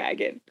Last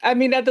Dragon. I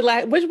mean, not the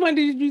last. Which one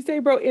did you say,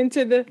 bro?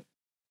 Enter the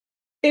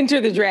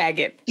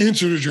Dragon.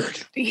 Enter the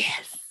Dragon.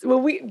 Yes.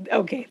 Well,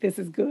 okay, this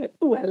is good.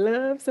 Oh, I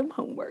love some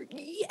homework.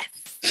 Yes.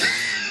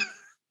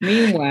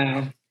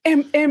 Meanwhile, but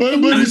I'm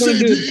going to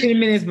do it 10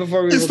 minutes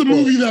before we It's the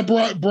movie that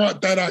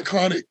brought that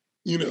iconic,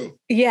 you know.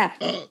 Yeah.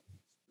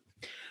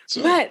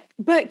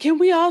 But can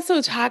we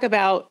also talk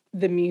about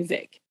the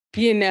music,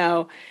 you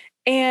know?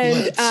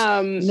 And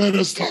let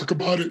us talk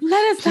about it.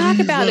 Let us talk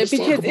about it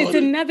because it's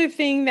another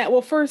thing that,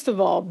 well, first of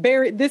all,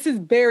 this is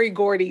Berry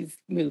Gordy's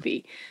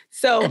movie.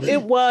 So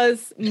it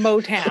was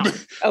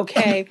Motown,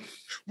 okay?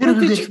 What are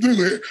we going to do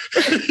here?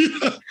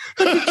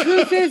 But the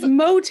truth is,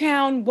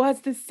 Motown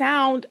was the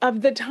sound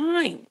of the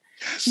time.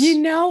 Yes. You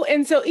know,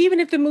 and so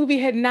even if the movie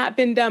had not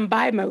been done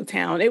by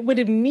Motown, it would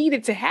have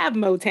needed to have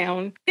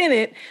Motown in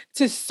it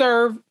to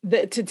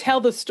to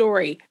tell the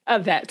story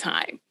of that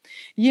time.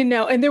 You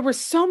know, and there were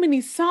so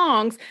many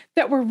songs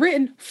that were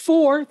written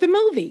for the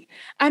movie.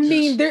 I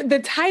mean,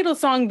 the title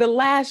song, The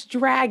Last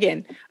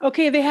Dragon.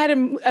 Okay, they had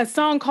a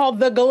song called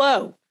The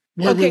Glow.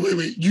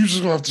 Wait. You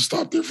just gonna have to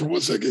stop there for 1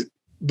 second.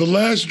 The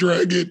Last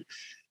Dragon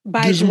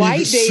by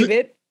Dwight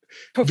David.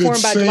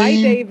 Performed by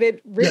Dwight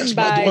David, written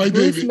by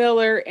Bruce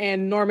Miller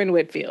and Norman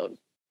Whitfield.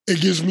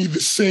 It gives me the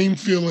same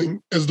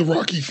feeling as the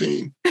Rocky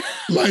theme.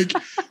 Like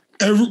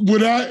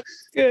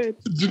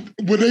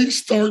when they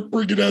start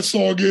bringing that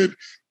song in,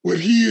 when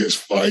he is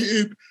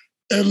fighting,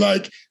 and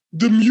like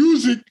the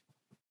music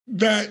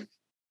that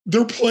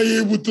they're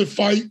playing with the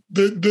fight,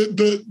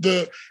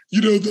 the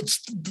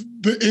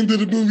end of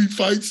the movie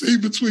fight scene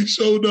between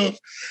Sho'nuff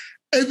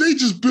And they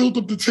just built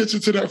up the tension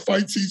to that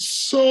fight scene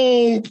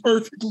so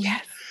perfectly.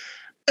 Yes.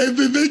 And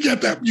then they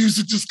got that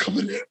music just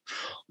coming in.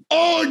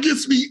 Oh, it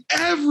gets me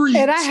every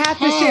time. And I have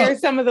to share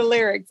some of the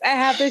lyrics. I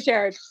have to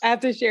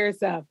share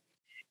some.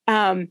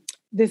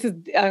 This is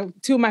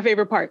two of my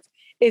favorite parts.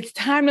 It's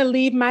time to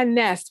leave my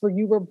nest where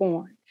you were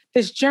born.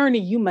 This journey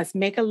you must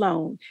make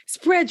alone.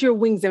 Spread your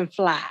wings and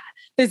fly.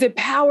 There's a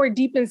power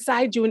deep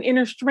inside you, an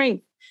inner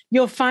strength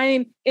you'll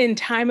find in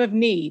time of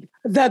need.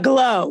 The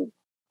glow.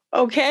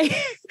 Okay?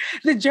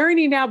 The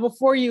journey now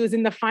before you is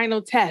in the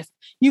final test.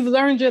 You've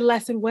learned your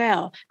lesson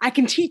well. I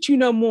can teach you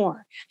no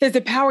more. There's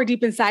a power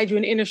deep inside you,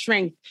 an inner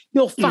strength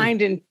you'll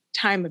find in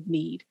time of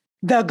need.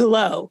 The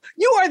glow.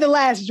 You are the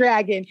last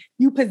dragon.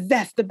 You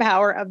possess the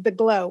power of the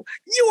glow.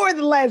 You are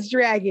the last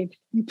dragon.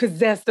 You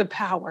possess the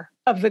power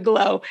of the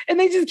glow. And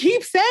they just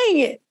keep saying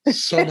it.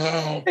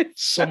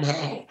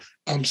 Somehow,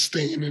 I'm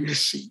staying in the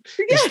seat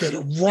instead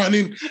of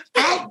running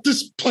out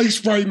this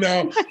place right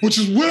now, which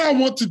is what I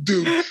want to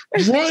do.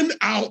 Run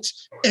out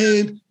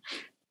and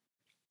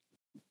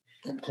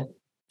I'm coming.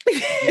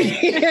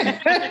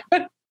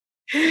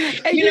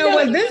 You know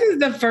what? This is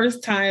the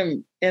first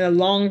time in a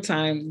long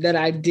time that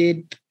I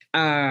did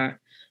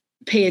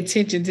pay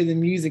attention to the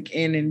music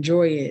and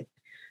enjoy it.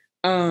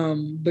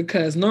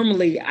 Because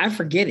normally I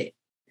forget it.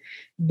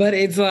 But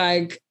it's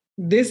like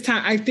this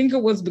time, I think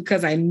it was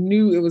because I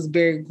knew it was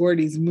Berry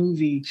Gordy's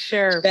movie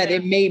that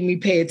it made me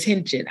pay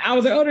attention. I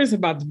was like, oh, there's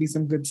about to be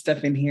some good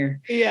stuff in here.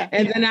 Yeah.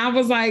 And then I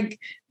was like,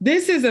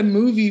 this is a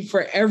movie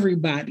for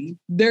everybody.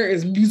 There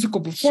is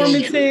musical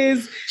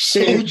performances,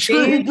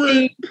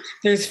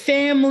 there's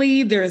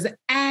family, there's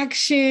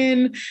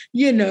action,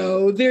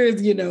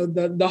 there's,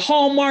 the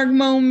Hallmark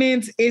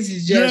moments. It's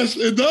just, yes,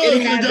 it does.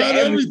 It got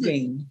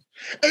everything.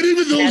 And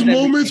even those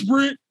moments,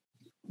 Britt,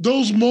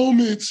 those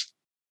moments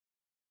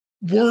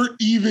weren't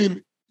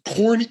even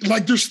corny.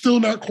 Like, they're still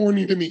not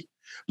corny to me.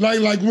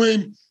 Like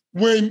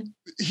when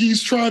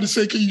he's trying to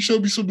say, can you show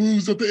me some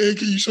moves at the end?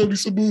 Can you show me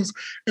some moves?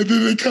 And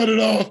then they cut it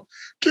off.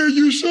 Can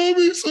you show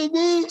me some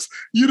moves?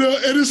 And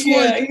it's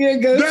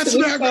that's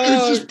not,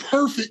 it's just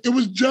perfect. It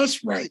was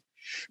just right.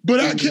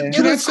 But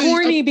it was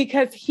corny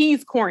because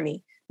he's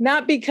corny,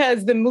 not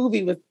because the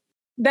movie was,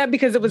 not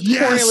because it was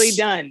cornily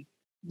done.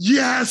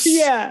 Yes.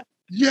 Yeah.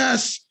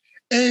 Yes.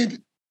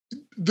 And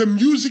the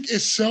music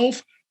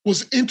itself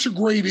was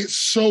integrated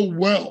so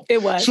well.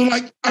 It was. So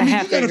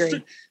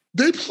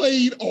they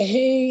played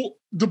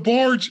the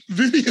Barge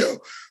video,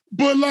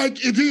 but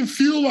it didn't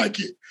feel like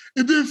it.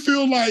 It didn't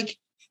feel like,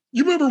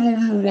 you remember when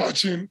we were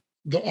watching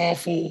the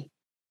awful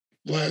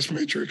Last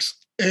Matrix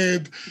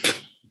and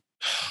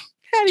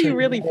how do you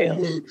really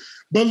feel?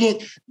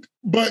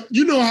 But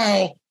you know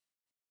how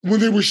when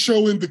they were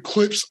showing the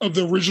clips of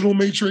the original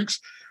Matrix,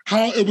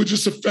 how it would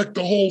just affect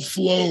the whole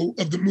flow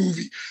of the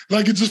movie.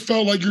 Like, it just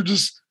felt like you're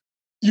just,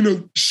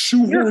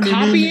 shoehorning You're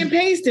copy and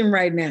pasting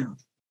right now.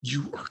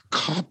 You are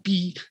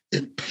copy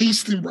and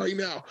pasting right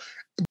now.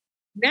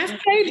 That's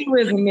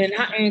plagiarism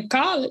in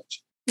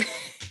college.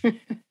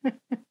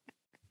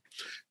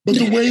 But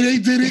the way they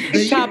did it,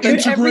 they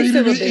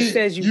integrated it in.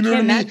 Says you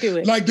cannot do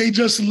it. Like, they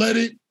just let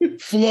it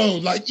flow.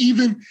 Like,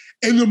 even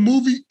in the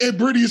movie, and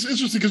Brittany, it's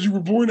interesting because you were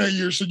born that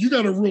year, so you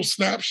got a real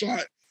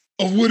snapshot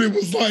of what it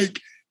was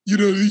like,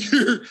 the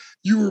year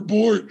you were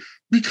born.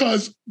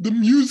 Because the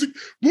music...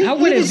 I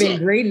would have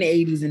been great in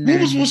the 80s and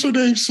 90s. What's her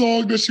name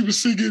song that she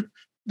was singing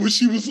when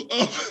she was...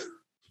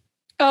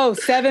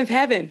 Seventh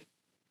Heaven.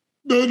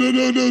 No.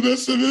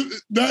 That's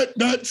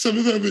not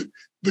Seventh Heaven.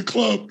 The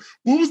Club.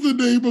 What was the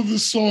name of the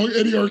song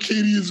Eddie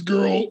Arcadia's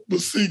girl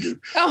was singing?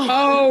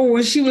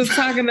 When she was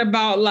talking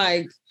about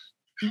a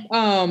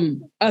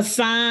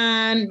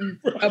sign,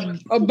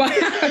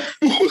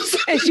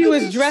 and she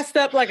was dressed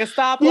up like a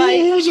stoplight.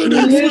 What was her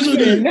name?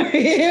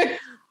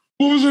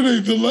 What was her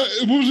name?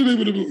 What was the name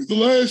of the movie? The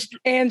last...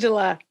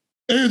 Angela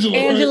right?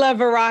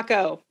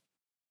 Veraco.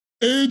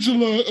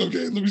 Angela.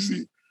 Okay, let me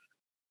see.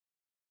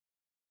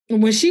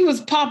 When she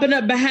was popping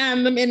up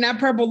behind them in that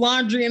purple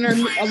laundry and her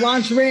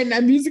lingerie in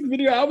that music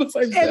video, I was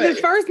like, and the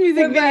first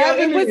music video,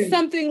 it was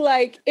something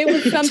like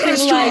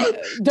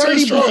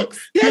dirty books.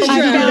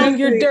 I found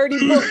your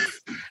dirty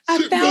books.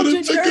 I found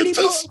your dirty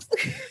books.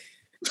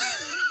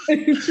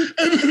 And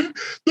then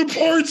the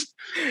parts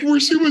where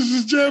she was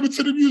just jamming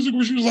to the music,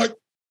 where she was like,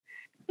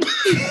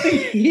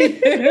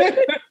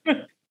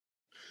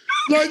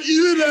 like,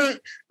 even that,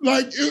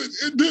 like,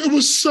 it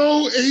was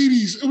so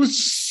 80s. It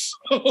was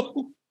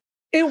so...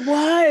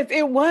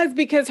 It was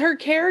because her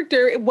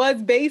character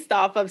was based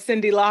off of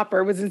Cyndi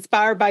Lauper. It was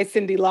inspired by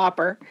Cyndi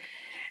Lauper,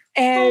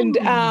 and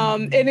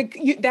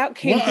that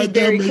came through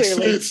very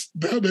clearly.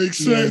 That makes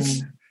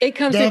sense. It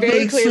comes through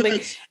very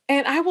clearly.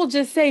 And I will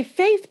just say,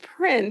 Faith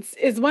Prince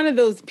is one of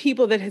those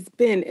people that has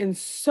been in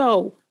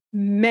so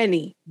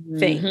many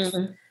things.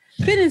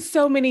 Been in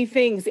so many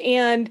things,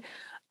 and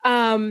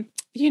I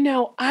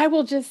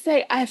will just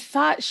say, I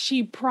thought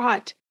she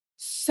brought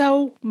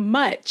so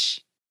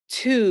much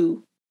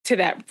to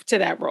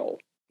that role.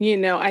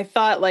 I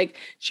thought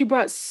she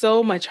brought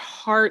so much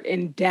heart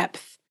and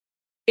depth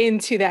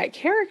into that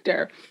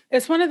character.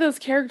 It's one of those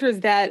characters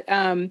that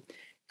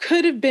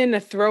could have been a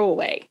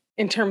throwaway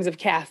in terms of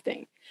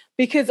casting,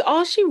 because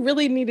all she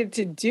really needed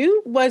to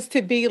do was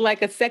to be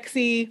like a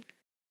sexy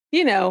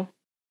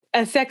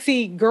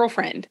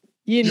girlfriend,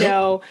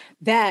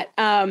 that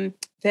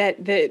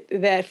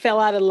fell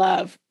out of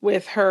love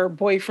with her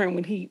boyfriend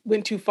when he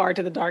went too far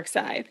to the dark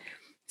side.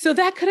 So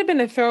that could have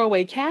been a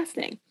throwaway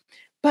casting,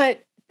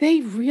 but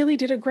they really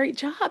did a great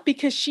job,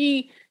 because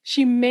she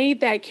made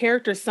that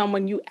character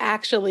someone you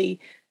actually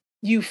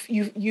you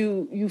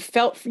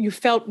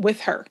felt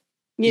with her.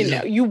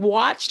 You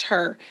watched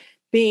her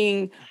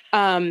being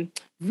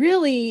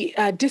really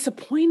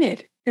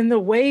disappointed in the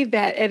way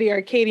that Eddie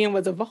Arkadian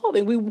was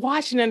evolving. We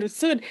watched and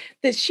understood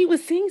that she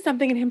was seeing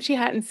something in him she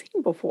hadn't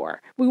seen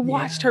before. We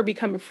watched her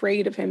become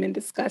afraid of him and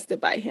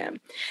disgusted by him.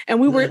 And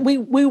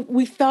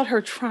we felt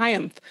her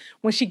triumph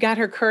when she got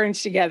her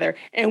courage together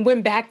and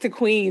went back to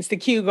Queens, to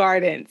Kew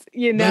Gardens,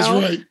 That's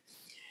right.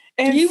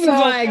 And he was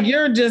like,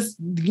 you're just,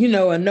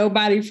 a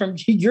nobody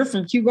you're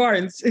from Kew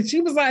Gardens. And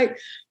she was like,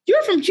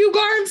 you're from Kew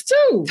Gardens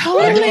too.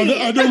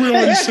 Totally. I know we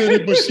already said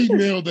it, but she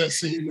nailed that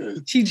scene,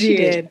 man. She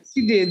did.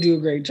 She did do a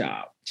great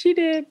job. She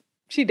did.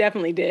 She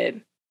definitely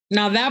did.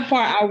 Now that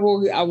part, I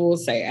will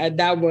say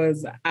that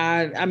was,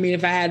 I mean,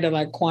 if I had to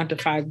like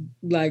quantify,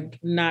 like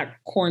not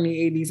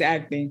corny 80s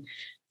acting,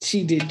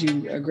 she did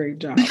do a great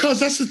job. Because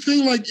that's the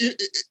thing, like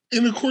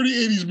in a corny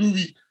 80s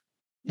movie,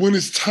 when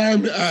it's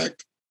time to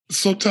act,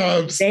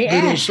 sometimes they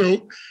don't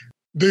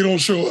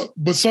show up.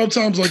 But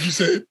sometimes, like you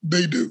said,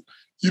 they do.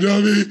 You know what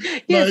I mean?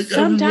 Yeah, like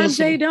sometimes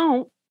they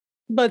don't,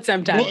 but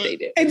sometimes they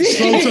do.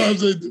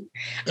 Sometimes they do.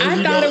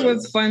 I thought it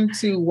was fun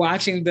too,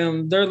 watching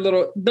them, the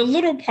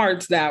little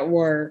parts that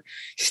were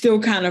still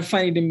kind of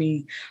funny to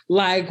me.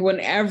 Like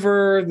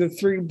whenever the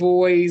three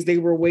boys, they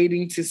were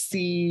waiting to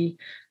see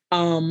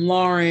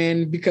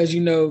Lauren, because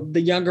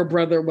the younger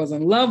brother was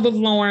in love with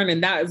Lauren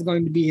and that is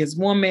going to be his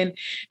woman.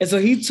 And so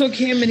he took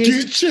him and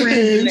his Get your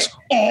hands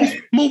off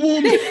my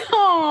woman.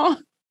 Aww.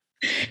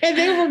 And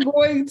they were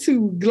going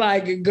to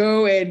like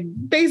go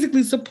and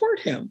basically support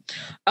him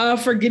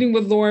for getting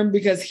with Lauren,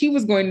 because he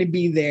was going to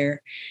be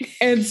there.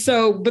 And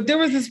so, but there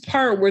was this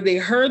part where they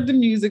heard the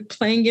music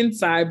playing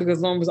inside,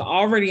 because Lauren was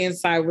already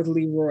inside with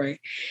Leroy.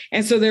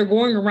 And so they're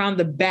going around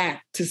the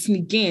back to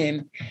sneak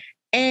in.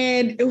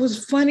 And it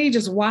was funny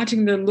just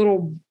watching their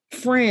little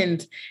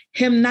friend,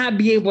 him not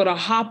be able to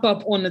hop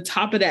up on the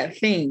top of that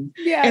thing.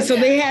 Yeah. And so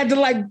they had to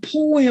like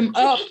pull him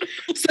up.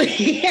 So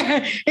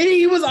and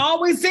he was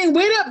always saying,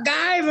 "Wait up,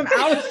 guys." And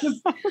I was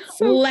just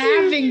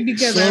laughing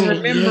because I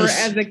remember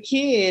as a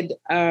kid,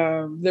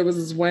 there was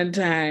this one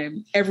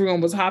time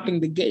everyone was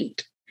hopping the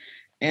gate.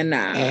 And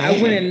I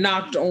went and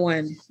knocked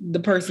on the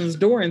person's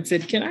door and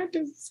said, "Can I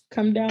just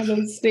come down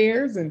those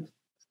stairs and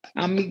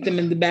I'll meet them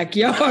in the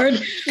backyard?"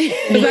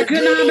 Because I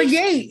couldn't have a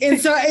gate. And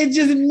so it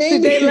just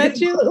made Did they let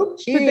you?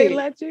 Did they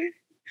let you?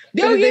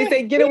 Did they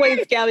say, "Get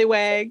away,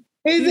 scallywag"?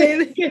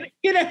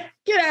 Get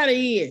out of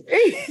here.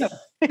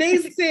 They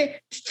said,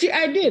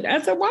 I did.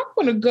 I said, "Well,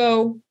 I'm going to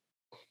go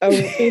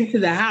into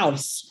the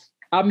house.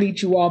 I'll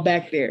meet you all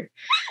back there."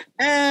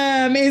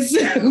 And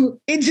so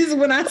it just,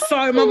 when I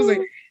saw him, I was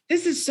like,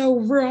 this is so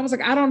real. I was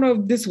like, I don't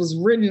know if this was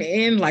written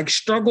in, like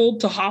struggled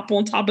to hop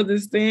on top of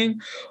this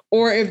thing,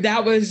 or if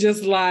that was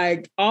just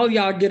like, all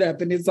y'all get up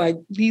and it's like,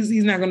 he's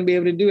not going to be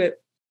able to do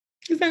it.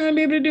 He's not going to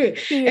be able to do it.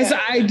 Yeah.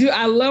 And so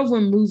I love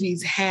when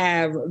movies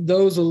have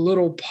those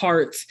little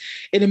parts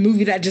in a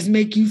movie that just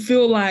make you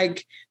feel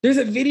like there's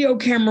a video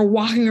camera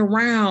walking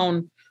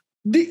around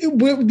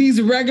with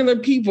these regular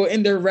people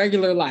in their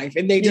regular life.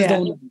 And they just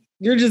don't,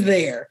 you're just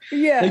there.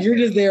 Yeah. Like, you're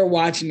just there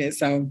watching it.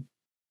 So,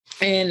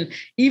 and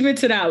even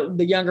to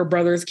the younger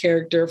brother's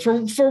character,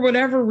 for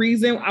whatever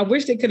reason, I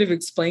wish they could have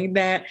explained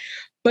that.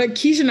 But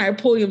Keisha Knight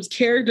Pulliam's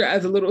character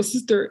as a little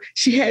sister,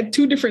 she had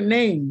two different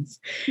names.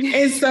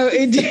 And so so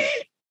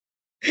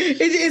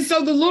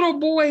the little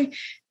boy,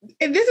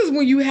 and this is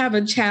when you have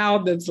a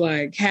child that's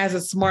like, has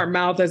a smart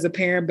mouth as a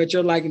parent, but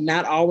you're like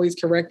not always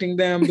correcting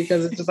them,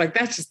 because it's just like,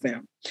 that's just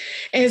them.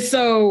 And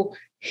so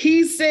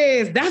he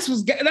says, that's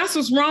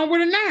what's wrong with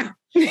her now.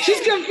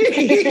 She's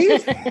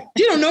confused.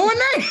 You don't know her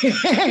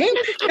name.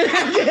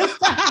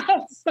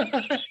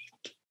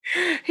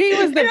 He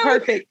was the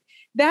perfect.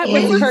 That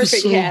was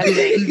perfect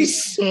casting.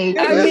 So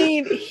I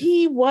mean,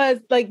 he was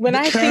like, when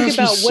I think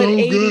about what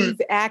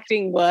 80s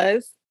acting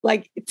was,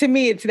 like, to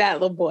me, it's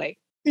that little boy.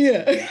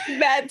 Yeah.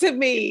 That to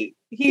me,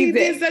 he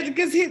did such,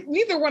 because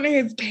neither one of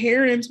his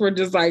parents were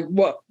just like,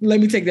 well,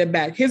 let me take that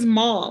back. His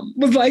mom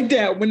was like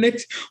that when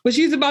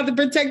she's about to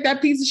protect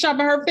that pizza shop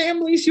of her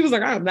family. She was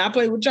like, I'm not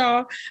playing with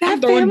y'all. That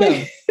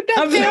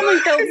family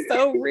felt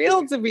so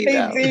real to me.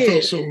 It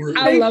felt so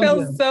real. They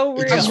felt so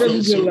real. I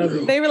really did love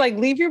it. They were like,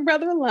 leave your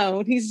brother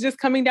alone. He's just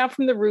coming down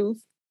from the roof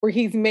where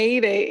he's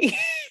made a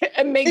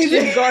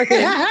makeshift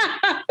garden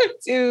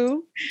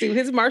to do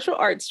his martial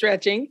arts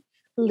stretching.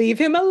 Leave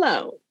him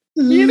alone.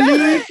 You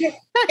know?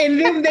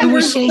 And then they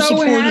were so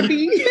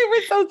happy. They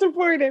were so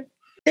supportive.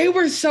 They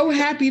were so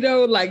happy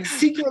though, like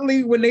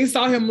secretly when they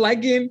saw him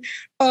liking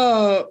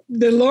the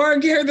Lauren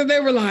character, they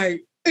were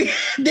like,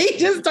 They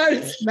just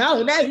started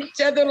smiling at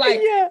each other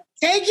like,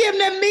 take him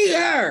to meet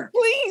her.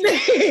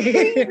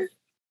 Please.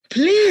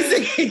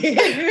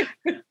 Please.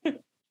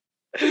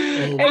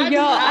 And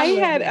y'all,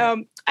 I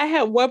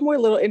had one more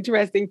little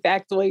interesting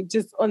factoid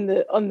just on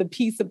the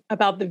piece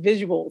about the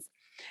visuals.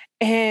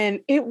 And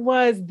it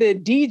was the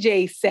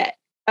DJ set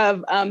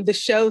of the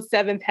show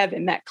Seventh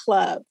Heaven, that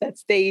club, that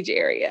stage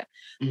area.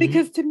 Mm-hmm.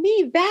 Because to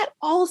me, that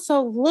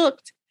also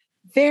looked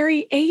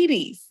very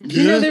 80s.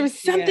 Yeah. You know, there was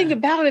something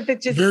about it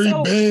that just very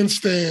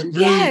bandstand,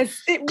 very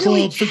it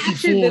really Club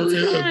 54,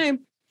 the time.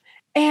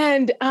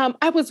 And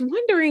I was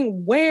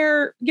wondering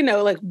where, you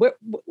know, like what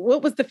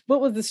was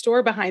the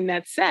story behind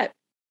that set?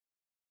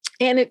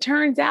 And it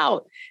turns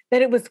out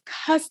that it was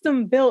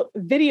custom built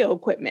video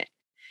equipment.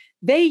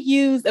 They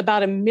used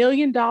about $1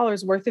 million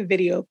worth of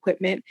video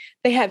equipment.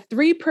 They had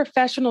 3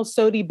 professional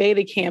Sony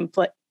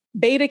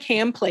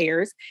Betacam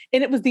players,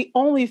 and it was the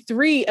only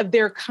 3 of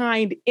their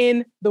kind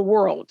in the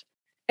world.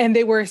 And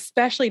they were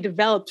especially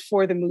developed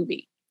for the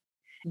movie.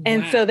 Wow.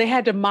 And so they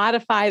had to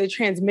modify the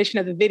transmission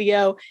of the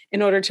video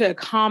in order to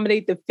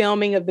accommodate the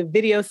filming of the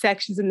video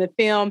sections in the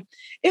film.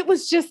 It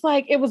was just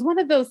like, it was one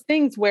of those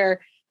things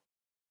where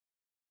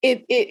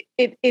it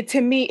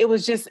to me, it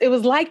was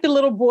like the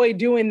little boy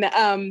doing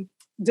the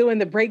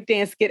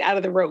breakdance skit out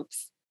of the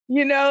ropes.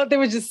 You know, there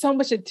was just so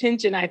much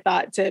attention, I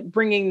thought, to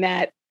bringing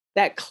that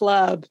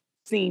club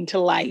scene to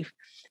life.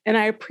 And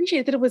I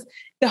appreciate that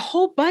the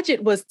whole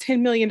budget was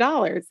 $10 million.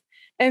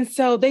 And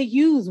so they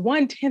used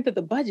 1/10 of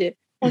the budget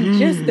on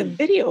just the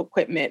video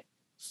equipment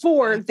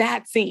for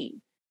that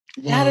scene.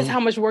 Wow. That is how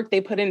much work they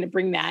put in to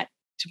bring that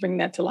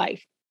to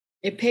life.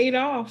 It paid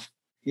off.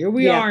 Here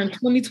we are in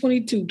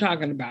 2022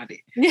 talking about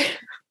it. Yeah,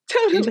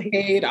 totally. It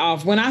paid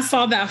off. When I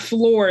saw that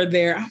floor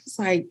there, I was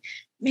like,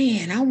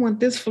 man, I want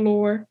this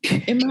floor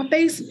in my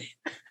basement.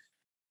 I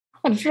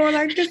want a floor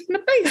like this in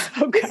the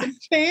basement. Oh, God. This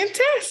is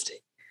fantastic.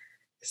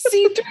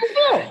 See-through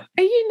floor.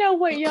 And you know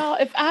what, y'all?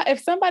 If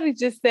somebody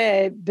just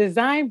said,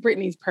 design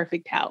Brittany's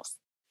perfect house,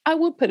 I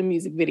would put a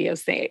music video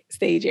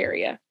stage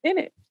area in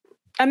it.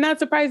 I'm not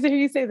surprised to hear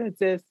you say that,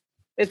 sis.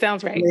 It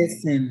sounds right.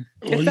 Listen.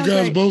 Well, you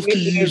guys both can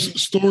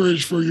use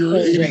storage for your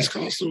 80s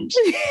costumes.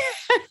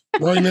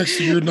 Right next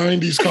to your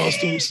 90s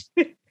costumes.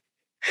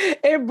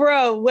 And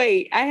bro,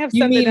 wait, I have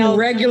something else. You mean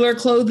regular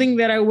clothing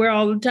that I wear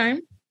all the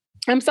time?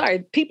 I'm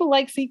sorry. People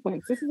like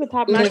sequins. This is a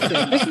top-notch.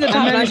 This is a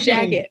top-notch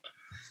jacket.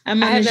 I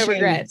have no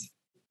regrets.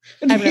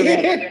 I have no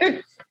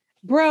regrets.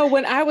 Bro,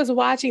 when I was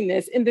watching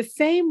this, in the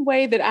same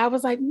way that I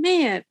was like,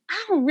 man,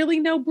 I don't really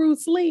know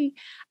Bruce Lee,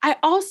 I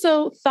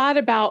also thought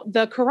about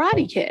the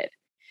Karate Kid.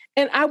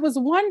 And I was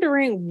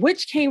wondering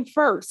which came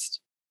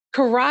first,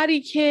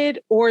 Karate Kid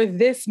or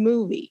this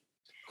movie.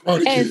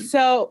 Karate and Kid.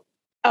 So,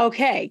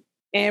 okay.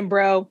 And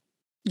bro,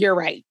 you're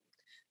right.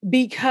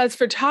 Because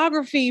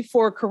photography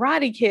for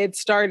Karate Kid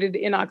started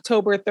in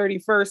October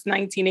 31st,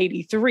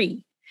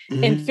 1983.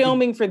 Mm-hmm. And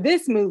filming for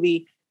this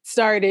movie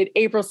started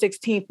April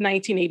 16th,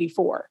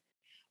 1984.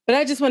 But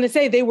I just want to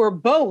say they were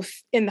both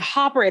in the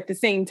hopper at the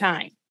same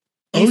time.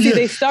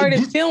 They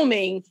started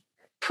filming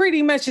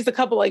pretty much just a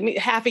couple, like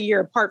half a year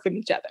apart from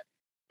each other.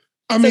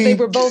 I mean, they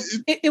were both,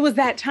 it was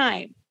that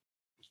time.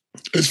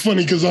 It's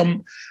funny because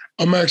I'm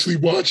actually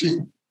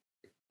watching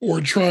or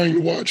trying to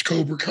watch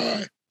Cobra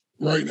Kai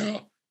right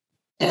now.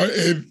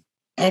 And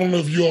I don't know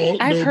if you all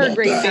know I've heard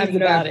great things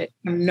about it.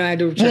 No, I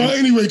don't. Well,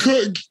 anyway,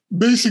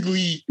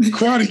 basically,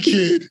 Karate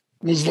Kid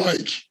was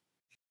like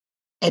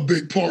a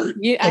big part of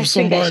somebody. I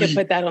think I should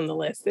put that on the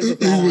list.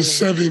 Who was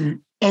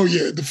 7. Oh,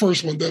 yeah, the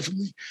first one,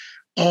 definitely.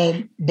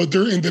 But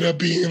there ended up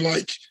being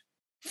like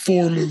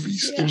 4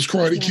 movies. Yeah. It was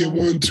Karate Kid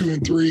 1, 2,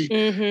 and 3.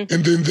 Mm-hmm.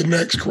 And then the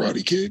next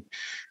Karate Kid.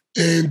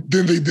 And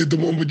then they did the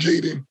one with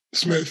Jaden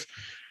Smith.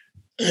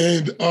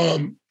 And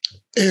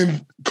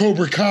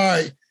Cobra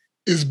Kai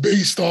is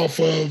based off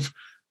of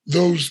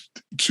those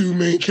 2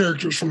 main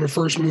characters from the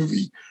first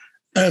movie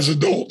as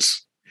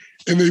adults.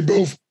 And they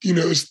both, you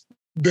know, it's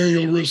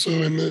Daniel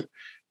Russo and the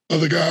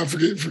other guy, I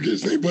forget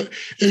his name. But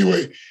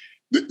anyway.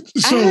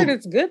 So, I heard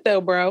it's good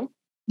though, bro.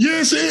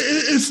 Yes,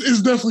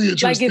 it's definitely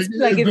interesting.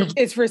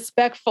 It's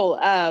respectful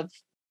of.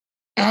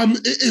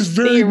 It's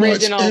very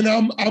much, and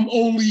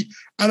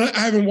I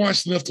haven't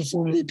watched enough to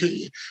form an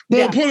opinion.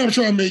 But the point I'm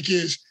trying to make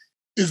is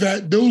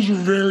that those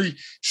were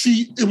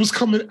it was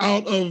coming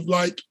out of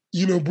like,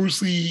 you know,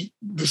 Bruce Lee,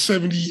 the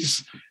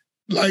 70s,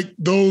 like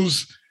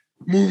those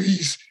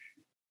movies,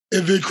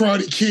 and then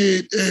Karate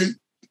Kid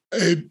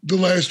and The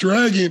Last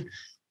Dragon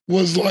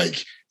was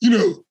like, you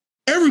know,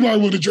 everybody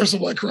wanted to dress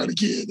up like Karate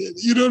Kid, and,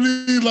 you know what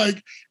I mean?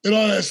 Like, and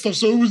all that stuff.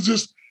 So it was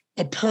just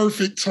a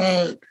perfect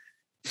time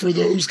for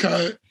those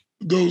kind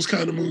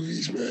of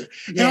movies, man.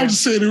 Yeah. And I'm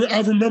just saying,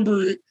 I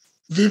remember it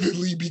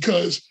vividly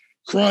because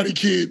Karate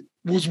Kid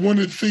was one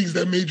of the things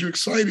that made you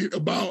excited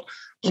about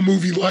a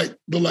movie like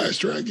The Last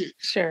Dragon.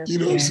 Sure. You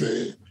know what I'm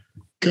saying?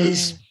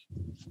 Because,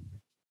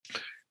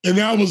 and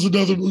that was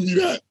another movie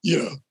that, you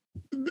know,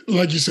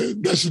 like you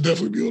said, that should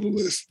definitely be on the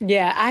list.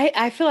 Yeah,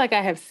 I feel like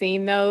I have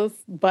seen those,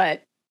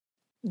 but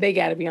they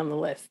got to be on the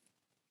list.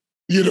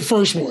 Yeah, the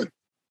first one.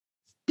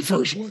 the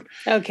first one.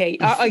 Okay.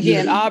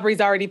 Again,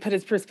 Aubrey's already put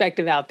his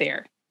perspective out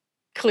there.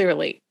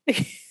 Clearly.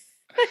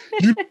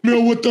 You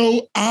know what,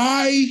 though?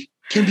 I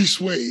can be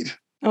swayed.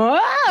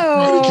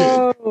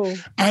 Oh.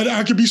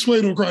 I can be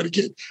swayed on Karate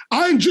Kid.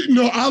 I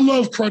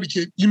love Karate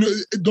Kid. You know,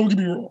 don't get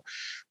me wrong.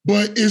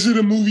 But is it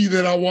a movie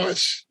that I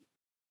watch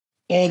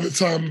all the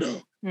time?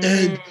 No.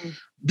 And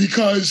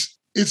because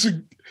it's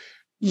a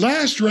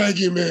Last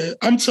Dragon, man,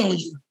 I'm telling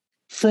you,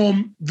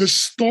 from the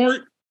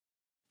start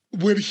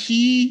when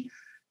he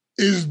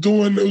is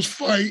doing those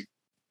fight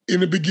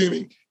in the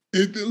beginning,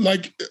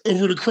 like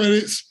over the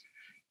credits,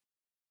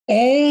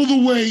 all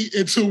the way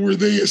until where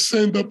they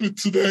ascend up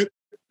into that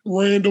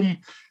random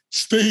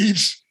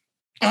stage.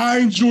 I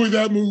enjoy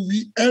that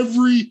movie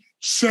every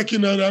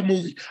second of that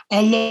movie.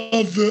 I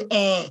love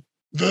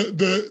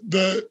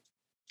the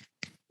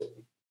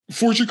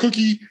fortune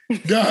cookie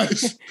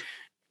guys.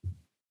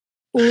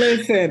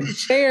 Listen,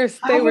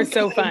 they were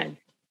so fun.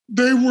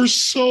 They were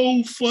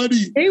so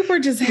funny. They were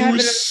just having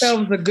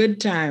themselves a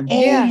good time.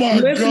 Oh my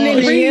God.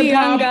 Three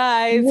young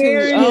guys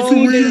who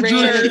owned and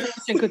ran a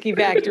fortune cookie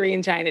factory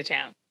in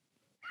Chinatown.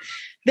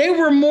 They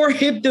were more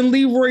hip than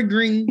Leroy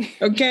Greene,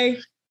 okay?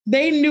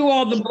 They knew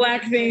all the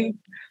black things,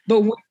 but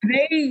when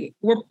they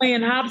were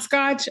playing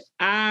hopscotch,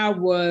 I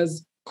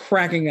was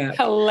cracking up.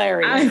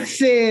 Hilarious. I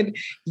said,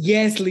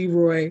 yes,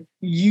 Leroy,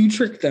 you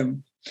tricked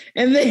them.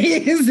 And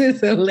this is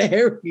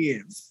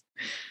hilarious.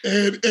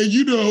 And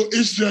you know,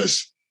 it's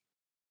just,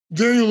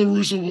 Daniel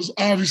LaRusso was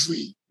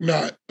obviously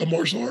not a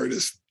martial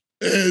artist.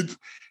 And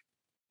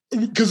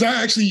because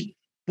I actually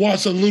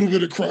watched a little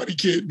bit of Karate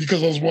Kid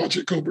because I was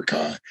watching Cobra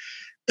Kai.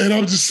 And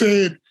I'm just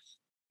saying,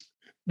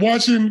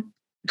 watching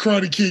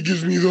Karate Kid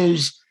gives me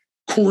those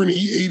corny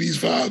 80s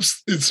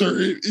vibes. It's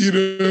certain, you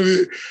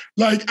know,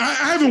 like I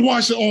haven't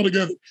watched it all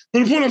together.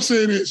 But the point I'm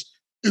saying is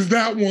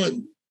that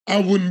one I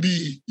wouldn't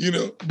be, you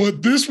know.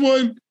 But this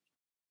one,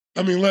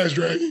 I mean, Last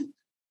Dragon,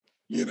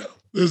 you know,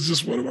 this is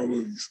just one of my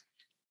movies.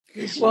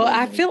 Well,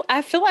 I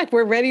feel like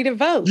we're ready to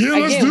vote. Yeah,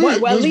 let's do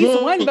it. Well, at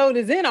least one vote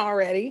is in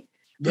already.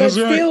 That's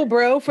but still, right.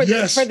 Bro, for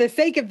the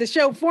sake of the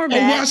show format.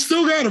 Oh, well, I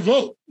still got to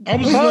vote. I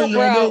was just letting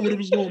y'all know what it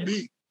was going to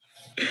be.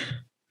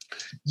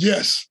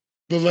 Yes,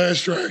 The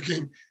Last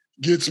Dragon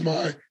gets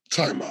my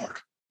Taimak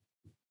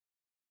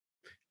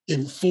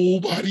in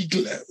full body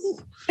glow.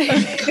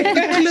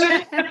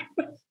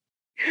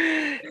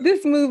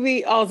 This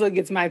movie also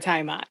gets my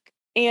Taimak.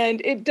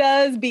 And it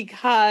does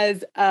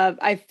because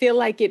I feel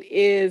like it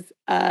is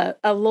a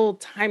little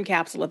time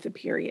capsule of the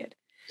period.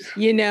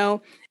 You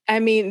know, I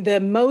mean, the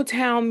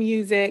Motown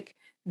music,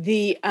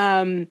 the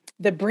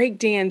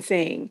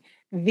breakdancing,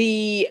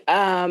 the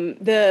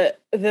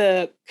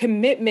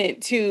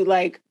commitment to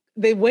like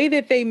the way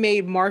that they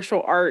made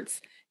martial arts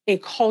a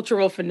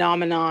cultural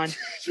phenomenon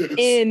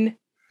in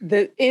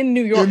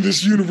New York, in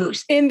this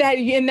universe, in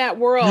that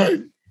world.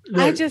 Right.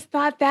 Right. I just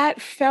thought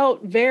that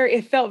felt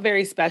very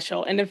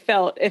special, and it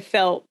felt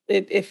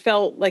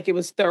like it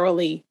was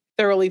thoroughly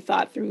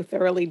thought through,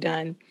 thoroughly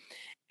done.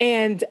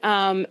 And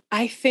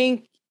I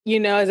think, you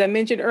know, as I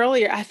mentioned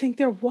earlier, I think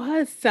there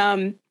was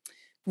some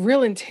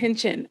real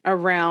intention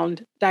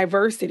around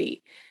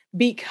diversity,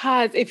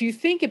 because if you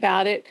think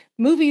about it,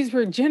 movies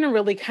were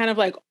generally kind of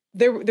like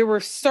there were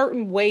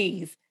certain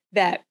ways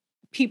that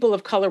people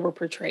of color were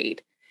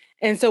portrayed.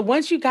 And so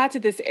once you got to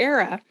this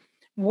era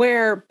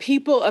where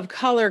people of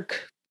color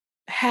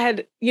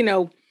had, you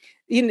know,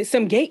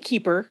 some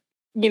gatekeeper,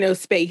 you know,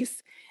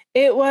 space,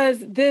 it was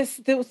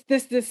this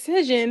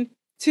decision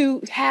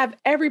to have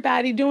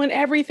everybody doing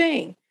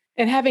everything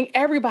and having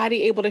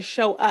everybody able to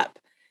show up.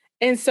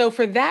 And so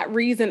for that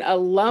reason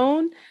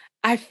alone,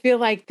 I feel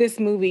like this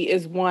movie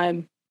is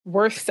one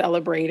worth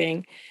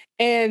celebrating.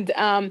 And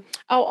I'll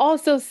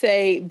also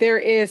say there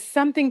is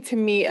something to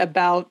me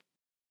about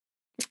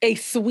a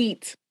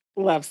sweet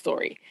love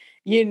story.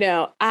 You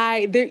know,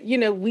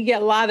 we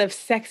get a lot of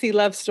sexy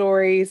love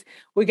stories.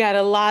 We got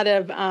a lot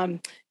of,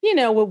 you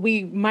know, what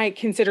we might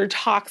consider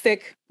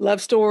toxic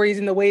love stories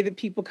in the way that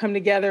people come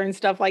together and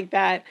stuff like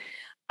that.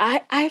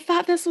 I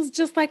thought this was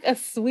just like a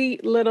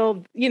sweet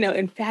little, you know,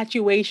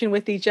 infatuation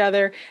with each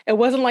other. It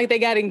wasn't like they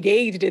got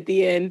engaged at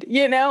the end,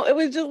 you know, it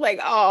was just like,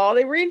 oh,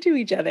 they were into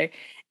each other.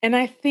 And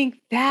I think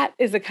that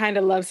is the kind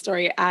of love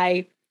story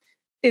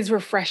is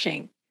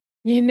refreshing.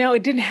 You know,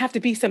 it didn't have to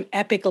be some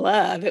epic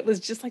love. It was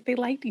just like they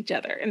liked each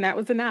other, and that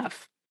was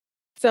enough.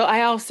 So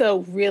I also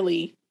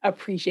really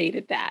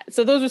appreciated that.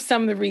 So those are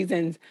some of the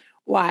reasons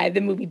why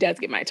the movie does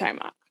get my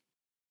Taimak.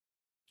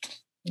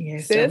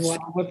 Yes, well,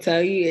 I will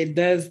tell you, it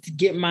does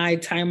get my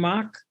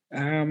Taimak.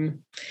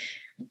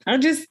 I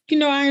just, you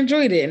know, I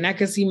enjoyed it, and I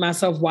could see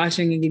myself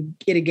watching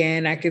it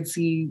again. I could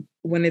see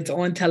when it's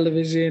on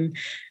television,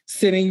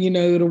 sitting, you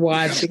know, to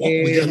watch it.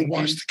 We gotta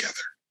watch together.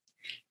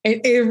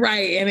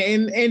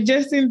 And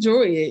just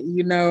enjoy it.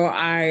 You know,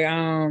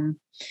 I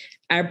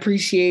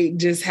appreciate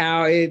just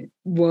how it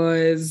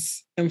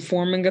was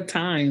informing a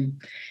time,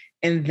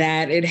 and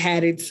that it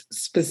had its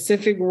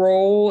specific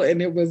role,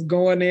 and it was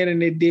going in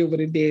and it did what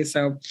it did.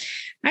 So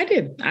I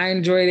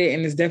enjoyed it,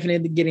 and it's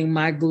definitely getting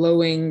my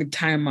glowing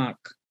Taimak.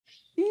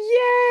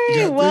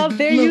 Yay! Well,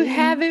 there you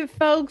have it,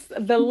 folks.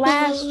 The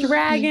Last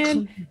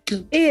Dragon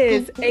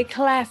is a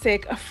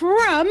classic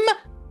from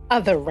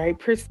the Wright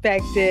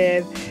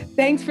Perspective.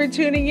 Thanks for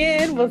tuning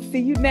in. We'll see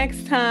you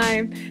next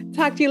time.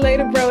 Talk to you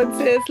later, bro and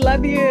sis.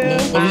 Love you.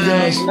 Love you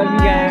guys. Love you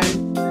guys.